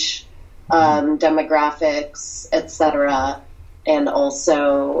age, demographics, etc., and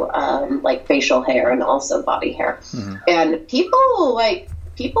also like facial hair and also body hair. And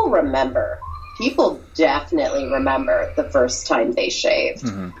people remember. People definitely remember the first time they shaved.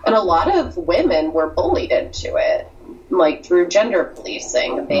 And a lot of women were bullied into it, like through gender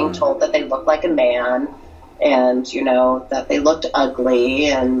policing, being told that they looked like a man, and that they looked ugly,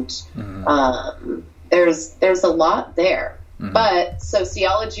 and there's a lot there. But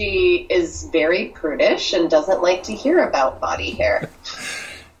sociology is very prudish and doesn't like to hear about body hair.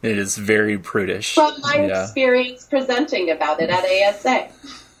 It is very prudish. From my experience presenting about it at ASA.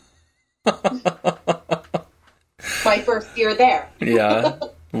 My first year there. Yeah.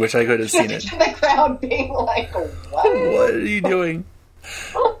 Wish I could have seen it. The crowd being like, "What? What are you doing?"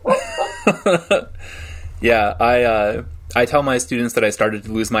 Yeah, I tell my students that I started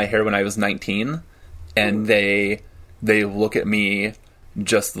to lose my hair when I was 19, and they look at me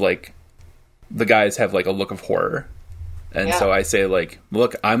just like the guys have like a look of horror. And so I say, like,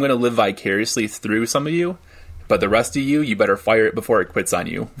 "Look, I'm going to live vicariously through some of you, but the rest of you better fire it before it quits on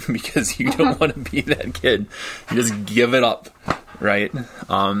you, because you don't want to be that kid. You just give it up." Right.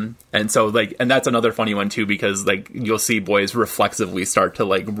 And so like, and that's another funny one too, because like you'll see boys reflexively start to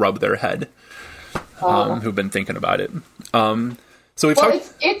like rub their head, who've been thinking about it. So we've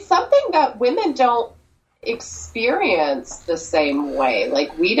talked. It's something that women don't experience the same way.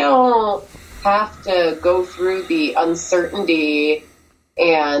 Like we don't have to go through the uncertainty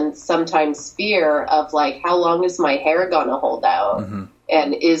and sometimes fear of like, how long is my hair going to hold out? Mm-hmm.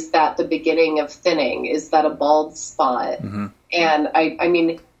 And is that the beginning of thinning? Is that a bald spot? Mm-hmm. And I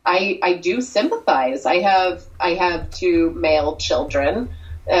mean, I do sympathize. I have 2 male children,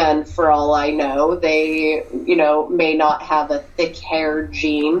 and for all I know, they, may not have a thick hair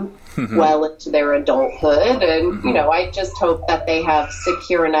gene mm-hmm. well into their adulthood. And, mm-hmm. I just hope that they have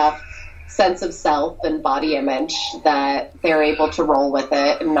secure enough sense of self and body image that they're able to roll with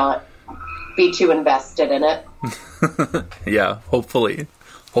it and not be too invested in it. Yeah, hopefully.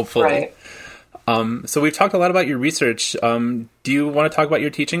 Right. So we've talked a lot about your research. Do you want to talk about your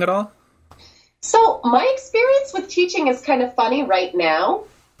teaching at all? So my experience with teaching is kind of funny right now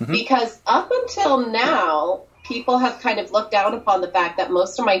mm-hmm. because up until now, people have kind of looked down upon the fact that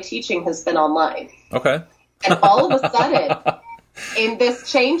most of my teaching has been online. Okay. And all of a sudden, in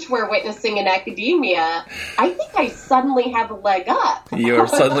this change we're witnessing in academia, I think I suddenly have a leg up. You're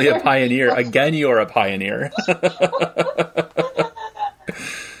suddenly a pioneer. Again, you're a pioneer.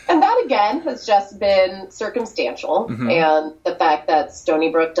 And that, again, has just been circumstantial. Mm-hmm. And the fact that Stony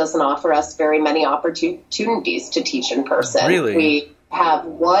Brook doesn't offer us very many opportunities to teach in person. Really? We have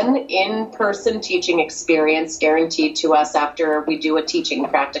one in-person teaching experience guaranteed to us after we do a teaching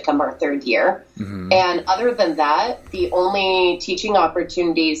practicum our 3rd year. Mm-hmm. And other than that, the only teaching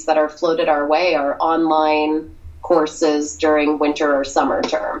opportunities that are floated our way are online courses during winter or summer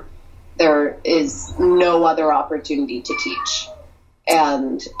term. There is no other opportunity to teach.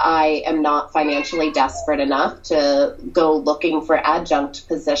 And I am not financially desperate enough to go looking for adjunct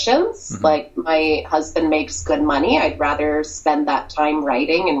positions. Mm-hmm. Like, my husband makes good money. I'd rather spend that time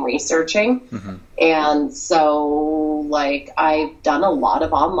writing and researching. Mm-hmm. And so, like, I've done a lot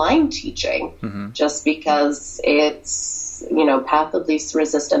of online teaching mm-hmm. just because it's, path of least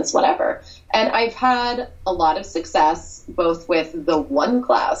resistance, whatever. And I've had a lot of success both with the one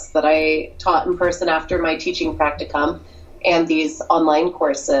class that I taught in person after my teaching practicum and these online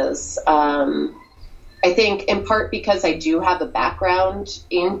courses. I think in part because I do have a background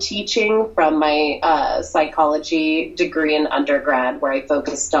in teaching from my psychology degree in undergrad, where I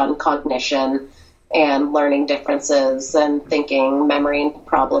focused on cognition and learning differences and thinking, memory, and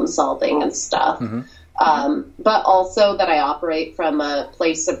problem solving and stuff. Mm-hmm. But also that I operate from a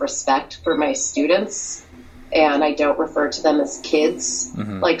place of respect for my students, and I don't refer to them as kids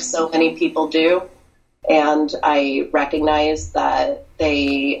mm-hmm. like so many people do. And I recognize that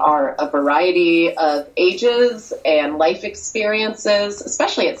they are a variety of ages and life experiences,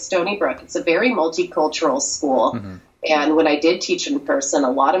 especially at Stony Brook. It's a very multicultural school. Mm-hmm. And when I did teach in person, a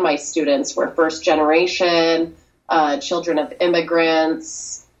lot of my students were first generation, children of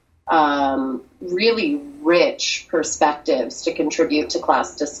immigrants, really rich perspectives to contribute to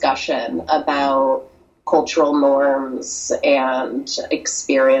class discussion about cultural norms and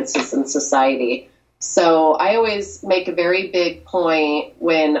experiences in society. So I always make a very big point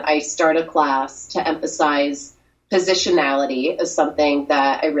when I start a class to emphasize positionality as something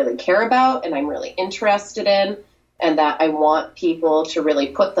that I really care about and I'm really interested in, and that I want people to really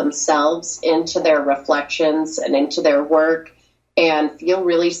put themselves into their reflections and into their work and feel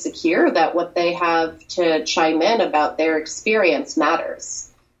really secure that what they have to chime in about their experience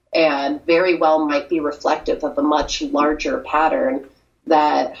matters and very well might be reflective of a much larger pattern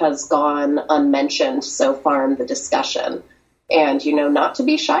that has gone unmentioned so far in the discussion. And, not to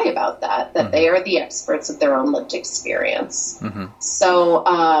be shy about that mm-hmm. they are the experts of their own lived experience. Mm-hmm. So,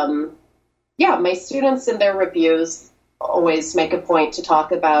 my students in their reviews always make a point to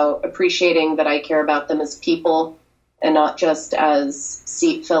talk about appreciating that I care about them as people and not just as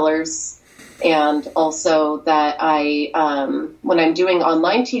seat fillers. And also that when I'm doing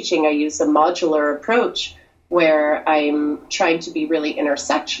online teaching, I use a modular approach where I'm trying to be really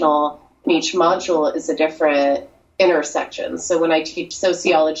intersectional, and each module is a different intersection. So when I teach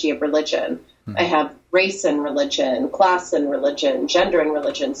sociology of religion, mm-hmm. I have race and religion, class and religion, gender and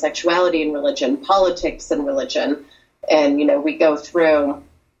religion, sexuality and religion, politics and religion. And, we go through,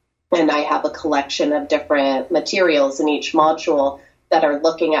 and I have a collection of different materials in each module that are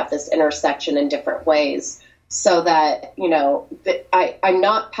looking at this intersection in different ways. So that, I'm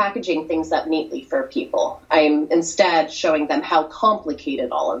not packaging things up neatly for people. I'm instead showing them how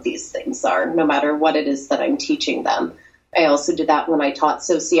complicated all of these things are, no matter what it is that I'm teaching them. I also did that when I taught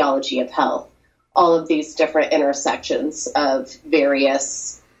sociology of health, all of these different intersections of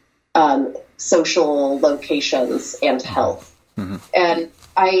various social locations and health. Mm-hmm. And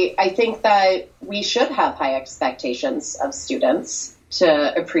I think that we should have high expectations of students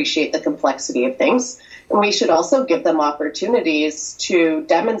to appreciate the complexity of things. And we should also give them opportunities to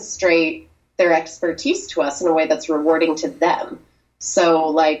demonstrate their expertise to us in a way that's rewarding to them. So,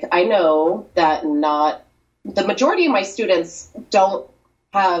 like, I know that the majority of my students don't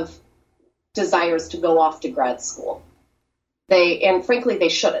have desires to go off to grad school. And frankly, they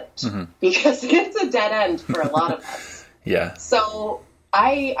shouldn't, because it's a dead end for a lot of us. Yeah. So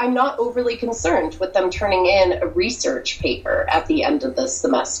I'm not overly concerned with them turning in a research paper at the end of the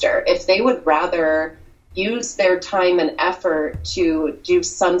semester. If they would rather use their time and effort to do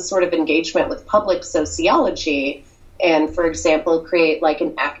some sort of engagement with public sociology and, for example, create like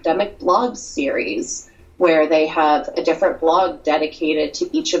an academic blog series where they have a different blog dedicated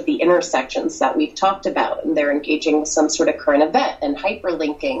to each of the intersections that we've talked about, and they're engaging with some sort of current event and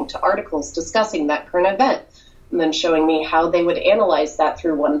hyperlinking to articles discussing that current event, and then showing me how they would analyze that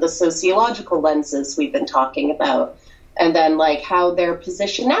through one of the sociological lenses we've been talking about, and then like how their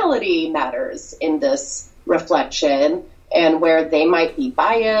positionality matters in this reflection and where they might be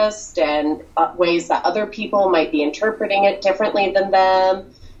biased and ways that other people might be interpreting it differently than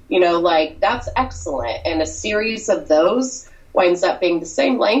them. You know, like, that's excellent. And a series of those winds up being the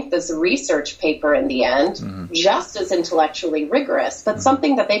same length as a research paper in the end, just as intellectually rigorous, but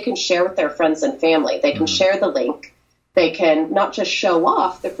something that they can share with their friends and family. They can share the link. They can not just show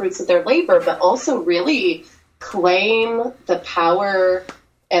off the fruits of their labor, but also really claim the power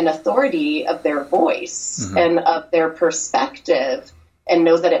and authority of their voice and of their perspective, and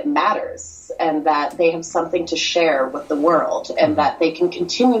know that it matters and that they have something to share with the world, and that they can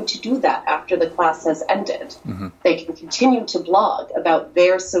continue to do that after the class has ended. They can continue to blog about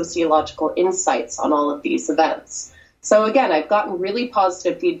their sociological insights on all of these events. So again, I've gotten really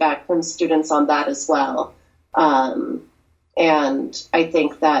positive feedback from students on that as well. And I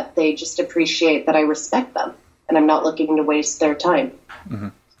think that they just appreciate that I respect them and I'm not looking to waste their time.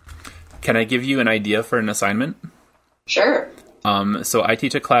 Can I give you an idea for an assignment? Sure. So I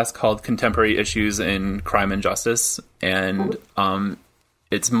teach a class called Contemporary Issues in Crime and Justice, and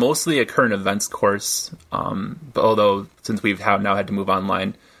it's mostly a current events course, but although since we've now had to move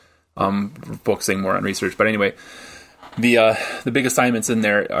online, we're focusing more on research. But anyway, the big assignments in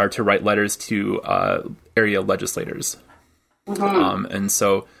there are to write letters to area legislators. And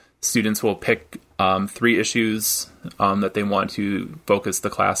so students will pick 3 issues that they want to focus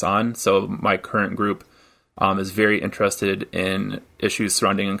the class on. So my current group is very interested in issues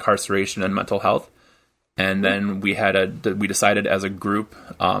surrounding incarceration and mental health. And then we decided as a group,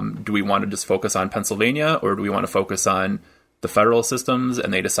 do we want to just focus on Pennsylvania, or do we want to focus on the federal systems?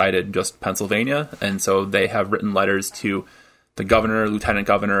 And they decided just Pennsylvania. And so they have written letters to the governor, lieutenant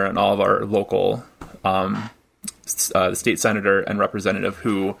governor, and all of our local state senator and representative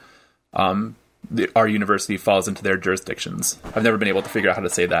who our university falls into their jurisdictions. I've never been able to figure out how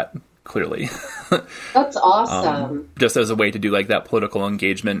to say that clearly. That's awesome. Just as a way to do like that political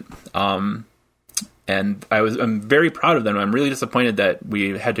engagement. And I'm very proud of them. I'm really disappointed that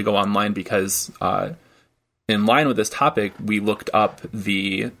we had to go online because in line with this topic, we looked up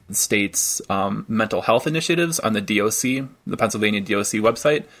the state's mental health initiatives on the DOC, the Pennsylvania DOC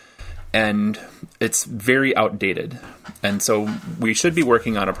website, and it's very outdated. And so we should be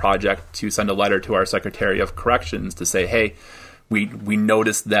working on a project to send a letter to our Secretary of Corrections to say, hey, we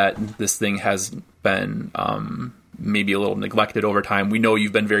noticed that this thing has been maybe a little neglected over time. We know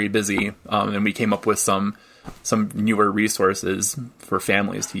you've been very busy, and we came up with some newer resources for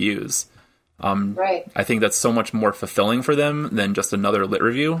families to use. Right. I think that's so much more fulfilling for them than just another lit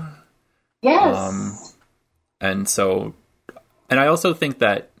review. Yes. And I also think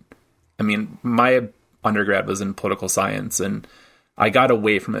that, I mean, my undergrad was in political science, and I got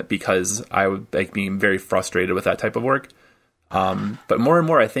away from it because I would like being very frustrated with that type of work. But more and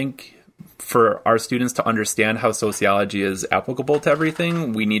more, I think for our students to understand how sociology is applicable to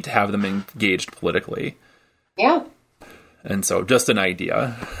everything, we need to have them engaged politically. Yeah. And so just an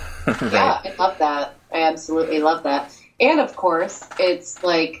idea. Right? Yeah, I love that. I absolutely love that. And of course, it's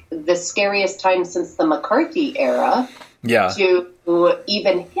like the scariest time since the McCarthy era to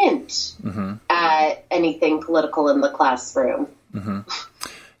even hint at anything political in the classroom.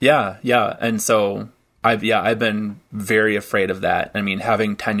 Yeah. And so I've been very afraid of that. I mean,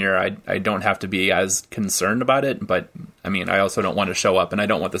 having tenure, I don't have to be as concerned about it, but I mean, I also don't want to show up, and I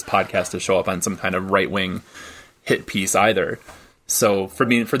don't want this podcast to show up on some kind of right-wing hit piece either. So for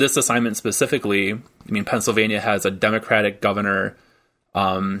this assignment specifically, I mean, Pennsylvania has a Democratic governor.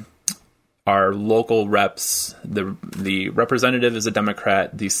 Our local reps, the representative is a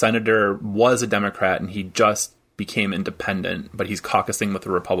Democrat. The senator was a Democrat, and he just became independent, but he's caucusing with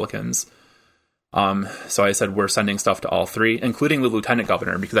the Republicans. So I said we're sending stuff to all 3, including the lieutenant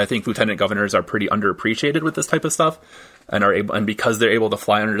governor, because I think lieutenant governors are pretty underappreciated with this type of stuff. and are able, and because they're able to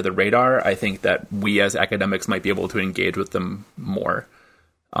fly under the radar, I think that we as academics might be able to engage with them more.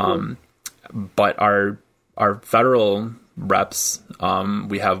 But our federal reps,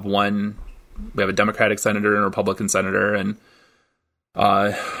 we have a Democratic senator and a Republican senator and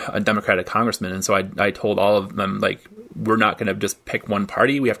a Democratic congressman. And so I told all of them, like, we're not going to just pick one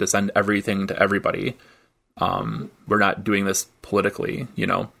party. We have to send everything to everybody. We're not doing this politically, you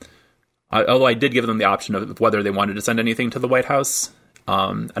know. Although I did give them the option of whether they wanted to send anything to the White House.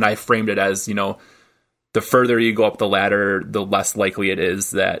 And I framed it as, you know, the further you go up the ladder, the less likely it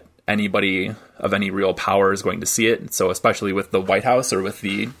is that anybody of any real power is going to see it. So especially with the White House or with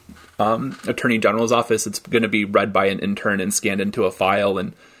the Attorney General's office, it's going to be read by an intern and scanned into a file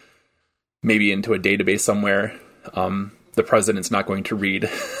and maybe into a database somewhere. The president's not going to read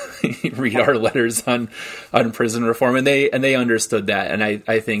our letters on prison reform, and they understood that, and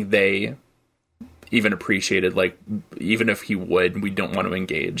I think they even appreciated, like, even if he would, we don't want to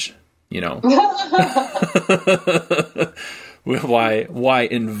engage, you know. Why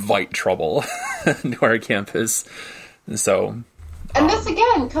invite trouble to our campus? So, and this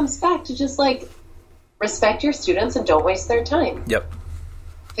again comes back to just like respect your students and don't waste their time. Yep.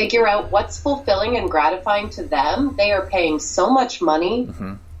 Figure out what's fulfilling and gratifying to them. They are paying so much money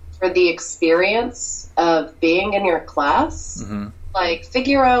for the experience of being in your class. Like,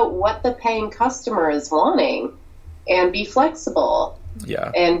 figure out what the paying customer is wanting and be flexible.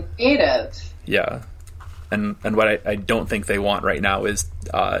 Yeah. And creative. Yeah. And what I don't think they want right now is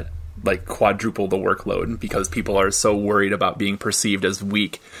like quadruple the workload, because people are so worried about being perceived as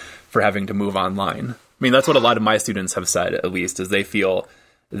weak for having to move online. I mean, that's what a lot of my students have said, at least, is they feel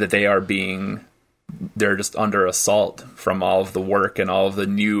that they're just under assault from all of the work and all of the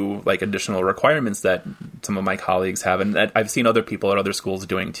new, like, additional requirements that some of my colleagues have, and that I've seen other people at other schools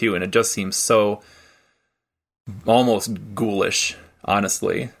doing too. And it just seems so almost ghoulish,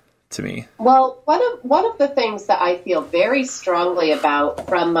 honestly, to me. Well, one of the things that I feel very strongly about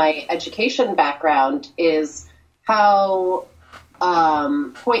from my education background is how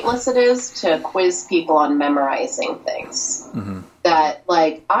pointless it is to quiz people on memorizing things. That,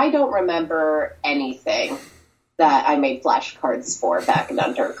 like, I don't remember anything that I made flashcards for back in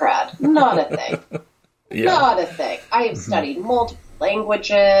undergrad. Not a thing. Yeah. Not a thing. I have studied multiple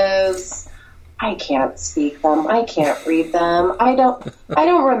languages. I can't speak them. I can't read them. I don't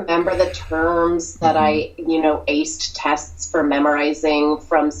remember the terms that I, aced tests for memorizing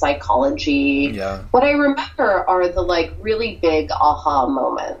from psychology. Yeah. What I remember are the, like, really big aha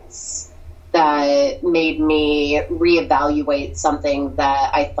moments that made me reevaluate something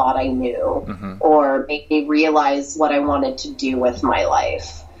that I thought I knew, or made me realize what I wanted to do with my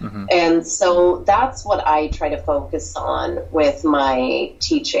life. And so that's what I try to focus on with my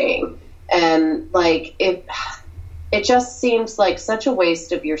teaching. And, like, it just seems like such a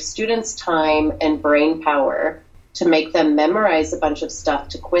waste of your students' time and brain power to make them memorize a bunch of stuff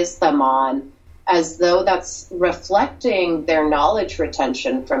to quiz them on, as though that's reflecting their knowledge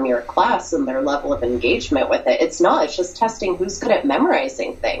retention from your class and their level of engagement with it. It's not. It's just testing who's good at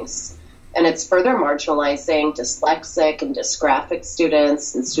memorizing things. And it's further marginalizing dyslexic and dysgraphic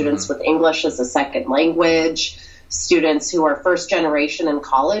students and students with English as a second language, students who are first generation in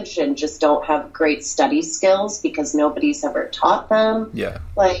college and just don't have great study skills because nobody's ever taught them. Yeah.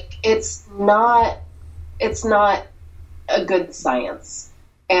 Like, it's not a good science.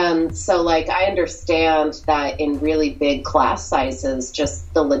 And so, like, I understand that in really big class sizes,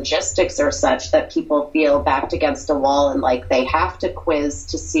 just the logistics are such that people feel backed against a wall and, like, they have to quiz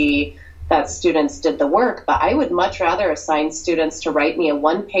to see that students did the work. But I would much rather assign students to write me a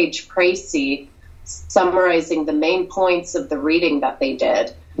one-page précis summarizing the main points of the reading that they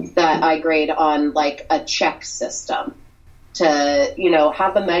did, that I grade on, like, a check system to,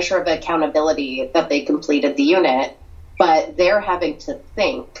 have a measure of accountability that they completed the unit. But they're having to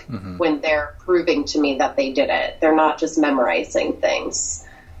think when they're proving to me that they did it. They're not just memorizing things.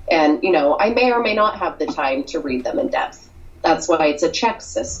 And, I may or may not have the time to read them in depth. That's why it's a check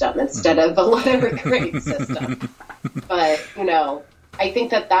system instead of a letter grade system. But, I think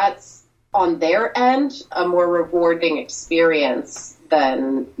that that's, on their end, a more rewarding experience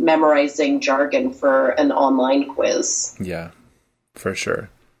than memorizing jargon for an online quiz. Yeah, for sure.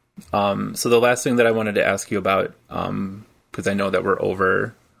 So the last thing that I wanted to ask you about, because I know that we're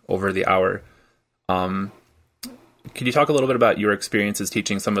over the hour, could you talk a little bit about your experiences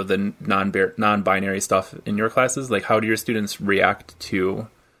teaching some of the non-binary stuff in your classes? Like, how do your students react to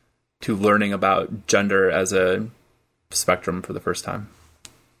learning about gender as a spectrum for the first time?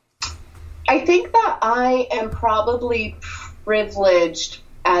 I think that I am probably privileged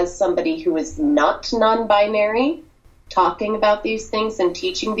as somebody who is not non-binary talking about these things and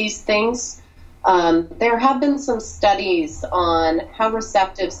teaching these things. There have been some studies on how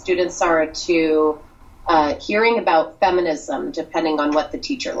receptive students are to hearing about feminism, depending on what the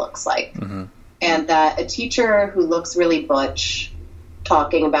teacher looks like. Mm-hmm. And that a teacher who looks really butch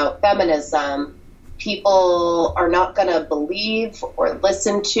talking about feminism, people are not going to believe or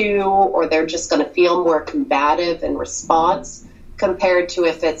listen to, or they're just going to feel more combative in response compared to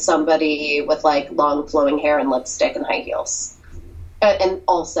if it's somebody with like long flowing hair and lipstick and high heels. And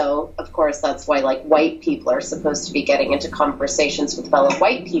also, of course, that's why like white people are supposed to be getting into conversations with fellow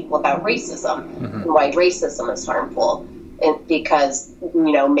white people about racism and why racism is harmful. And because,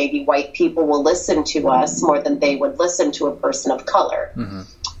 you know, maybe white people will listen to us more than they would listen to a person of color.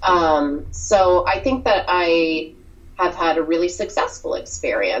 So I think that I have had a really successful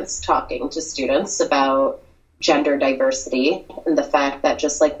experience talking to students about gender diversity and the fact that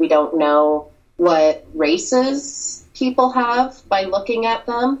just like we don't know what races people have by looking at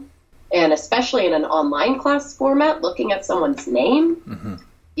them, and especially in an online class format, looking at someone's name,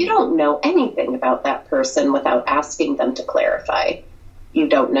 you don't know anything about that person without asking them to clarify. You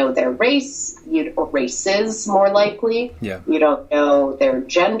don't know their race, or races more likely. Yeah. You don't know their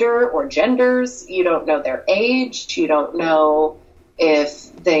gender or genders. You don't know their age. You don't know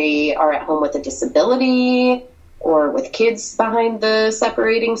if they are at home with a disability or with kids behind the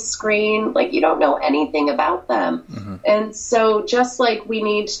separating screen. Like, you don't know anything about them. And so just like we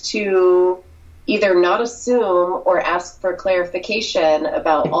need to either not assume or ask for clarification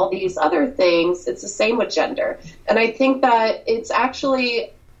about all these other things, it's the same with gender. And I think that it's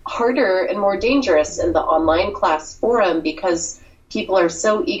actually harder and more dangerous in the online class forum because people are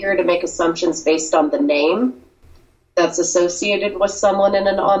so eager to make assumptions based on the name that's associated with someone in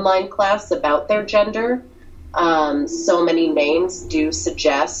an online class about their gender. So many names do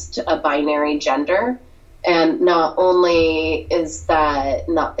suggest a binary gender. And not only is that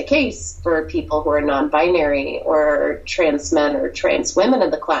not the case for people who are non-binary or trans men or trans women in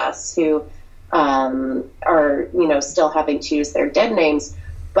the class who are, you know, still having to use their dead names,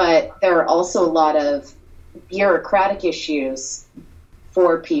 but there are also a lot of bureaucratic issues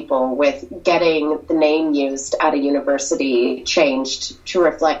for people with getting the name used at a university changed to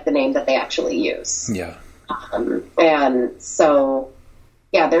reflect the name that they actually use. Yeah. And so,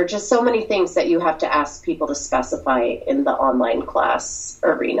 yeah, there are just so many things that you have to ask people to specify in the online class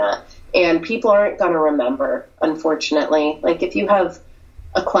arena. And people aren't going to remember, unfortunately. Like, if you have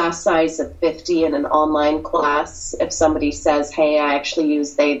a class size of 50 in an online class, if somebody says, hey, I actually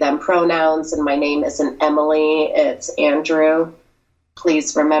use they, them pronouns, and my name isn't Emily, it's Andrew,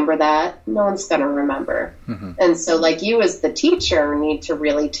 please remember that. No one's going to remember. And so, like, you as the teacher need to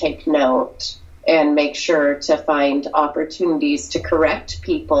really take note and make sure to find opportunities to correct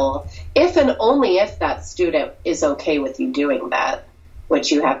people, if and only if that student is okay with you doing that,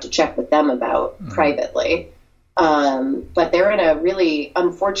 which you have to check with them about privately. But they're in a really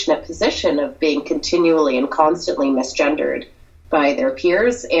unfortunate position of being continually and constantly misgendered by their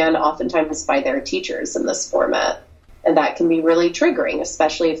peers and oftentimes by their teachers in this format. And that can be really triggering,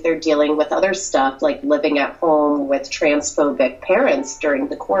 especially if they're dealing with other stuff like living at home with transphobic parents during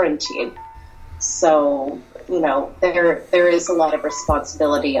the quarantine. So, you know, there is a lot of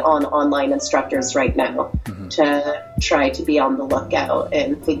responsibility on online instructors right now to try to be on the lookout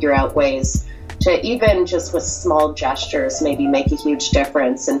and figure out ways to, even just with small gestures, maybe make a huge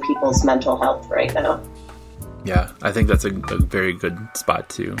difference in people's mental health right now. Yeah, I think that's a very good spot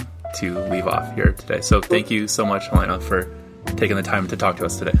to leave off here today. So thank you so much, Helena, for taking the time to talk to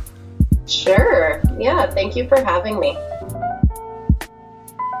us today. Sure. Yeah, thank you for having me.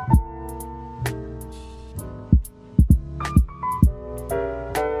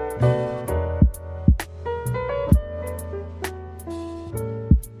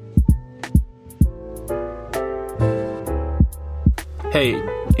 Hey,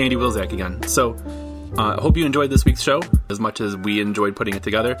 Andy Wilczak again. So, I hope you enjoyed this week's show as much as we enjoyed putting it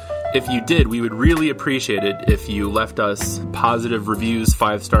together. If you did, we would really appreciate it if you left us positive reviews,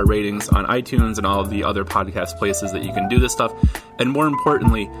 5-star ratings on iTunes and all of the other podcast places that you can do this stuff. And more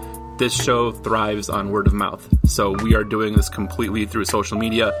importantly, this show thrives on word of mouth. So we are doing this completely through social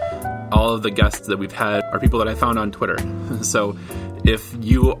media. All of the guests that we've had are people that I found on Twitter. So if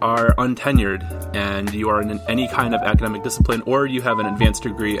you are untenured and you are in any kind of academic discipline, or you have an advanced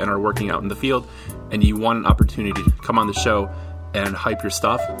degree and are working out in the field and you want an opportunity to come on the show and hype your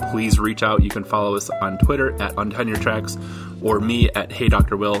stuff, please reach out. You can follow us on Twitter at UntenuredTracks or me at Hey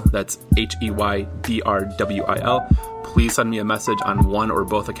Dr. Will. That's HEYDRWIL. please send me a message on one or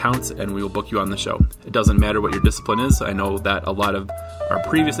both accounts and we will book you on the show. It doesn't matter what your discipline is. I know that a lot of our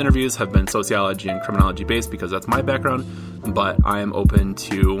previous interviews have been sociology and criminology based because that's my background, but I am open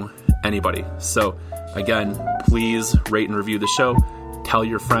to anybody. So again, please rate and review the show. Tell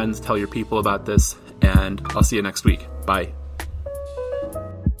your friends, tell your people about this, and I'll see you next week. Bye.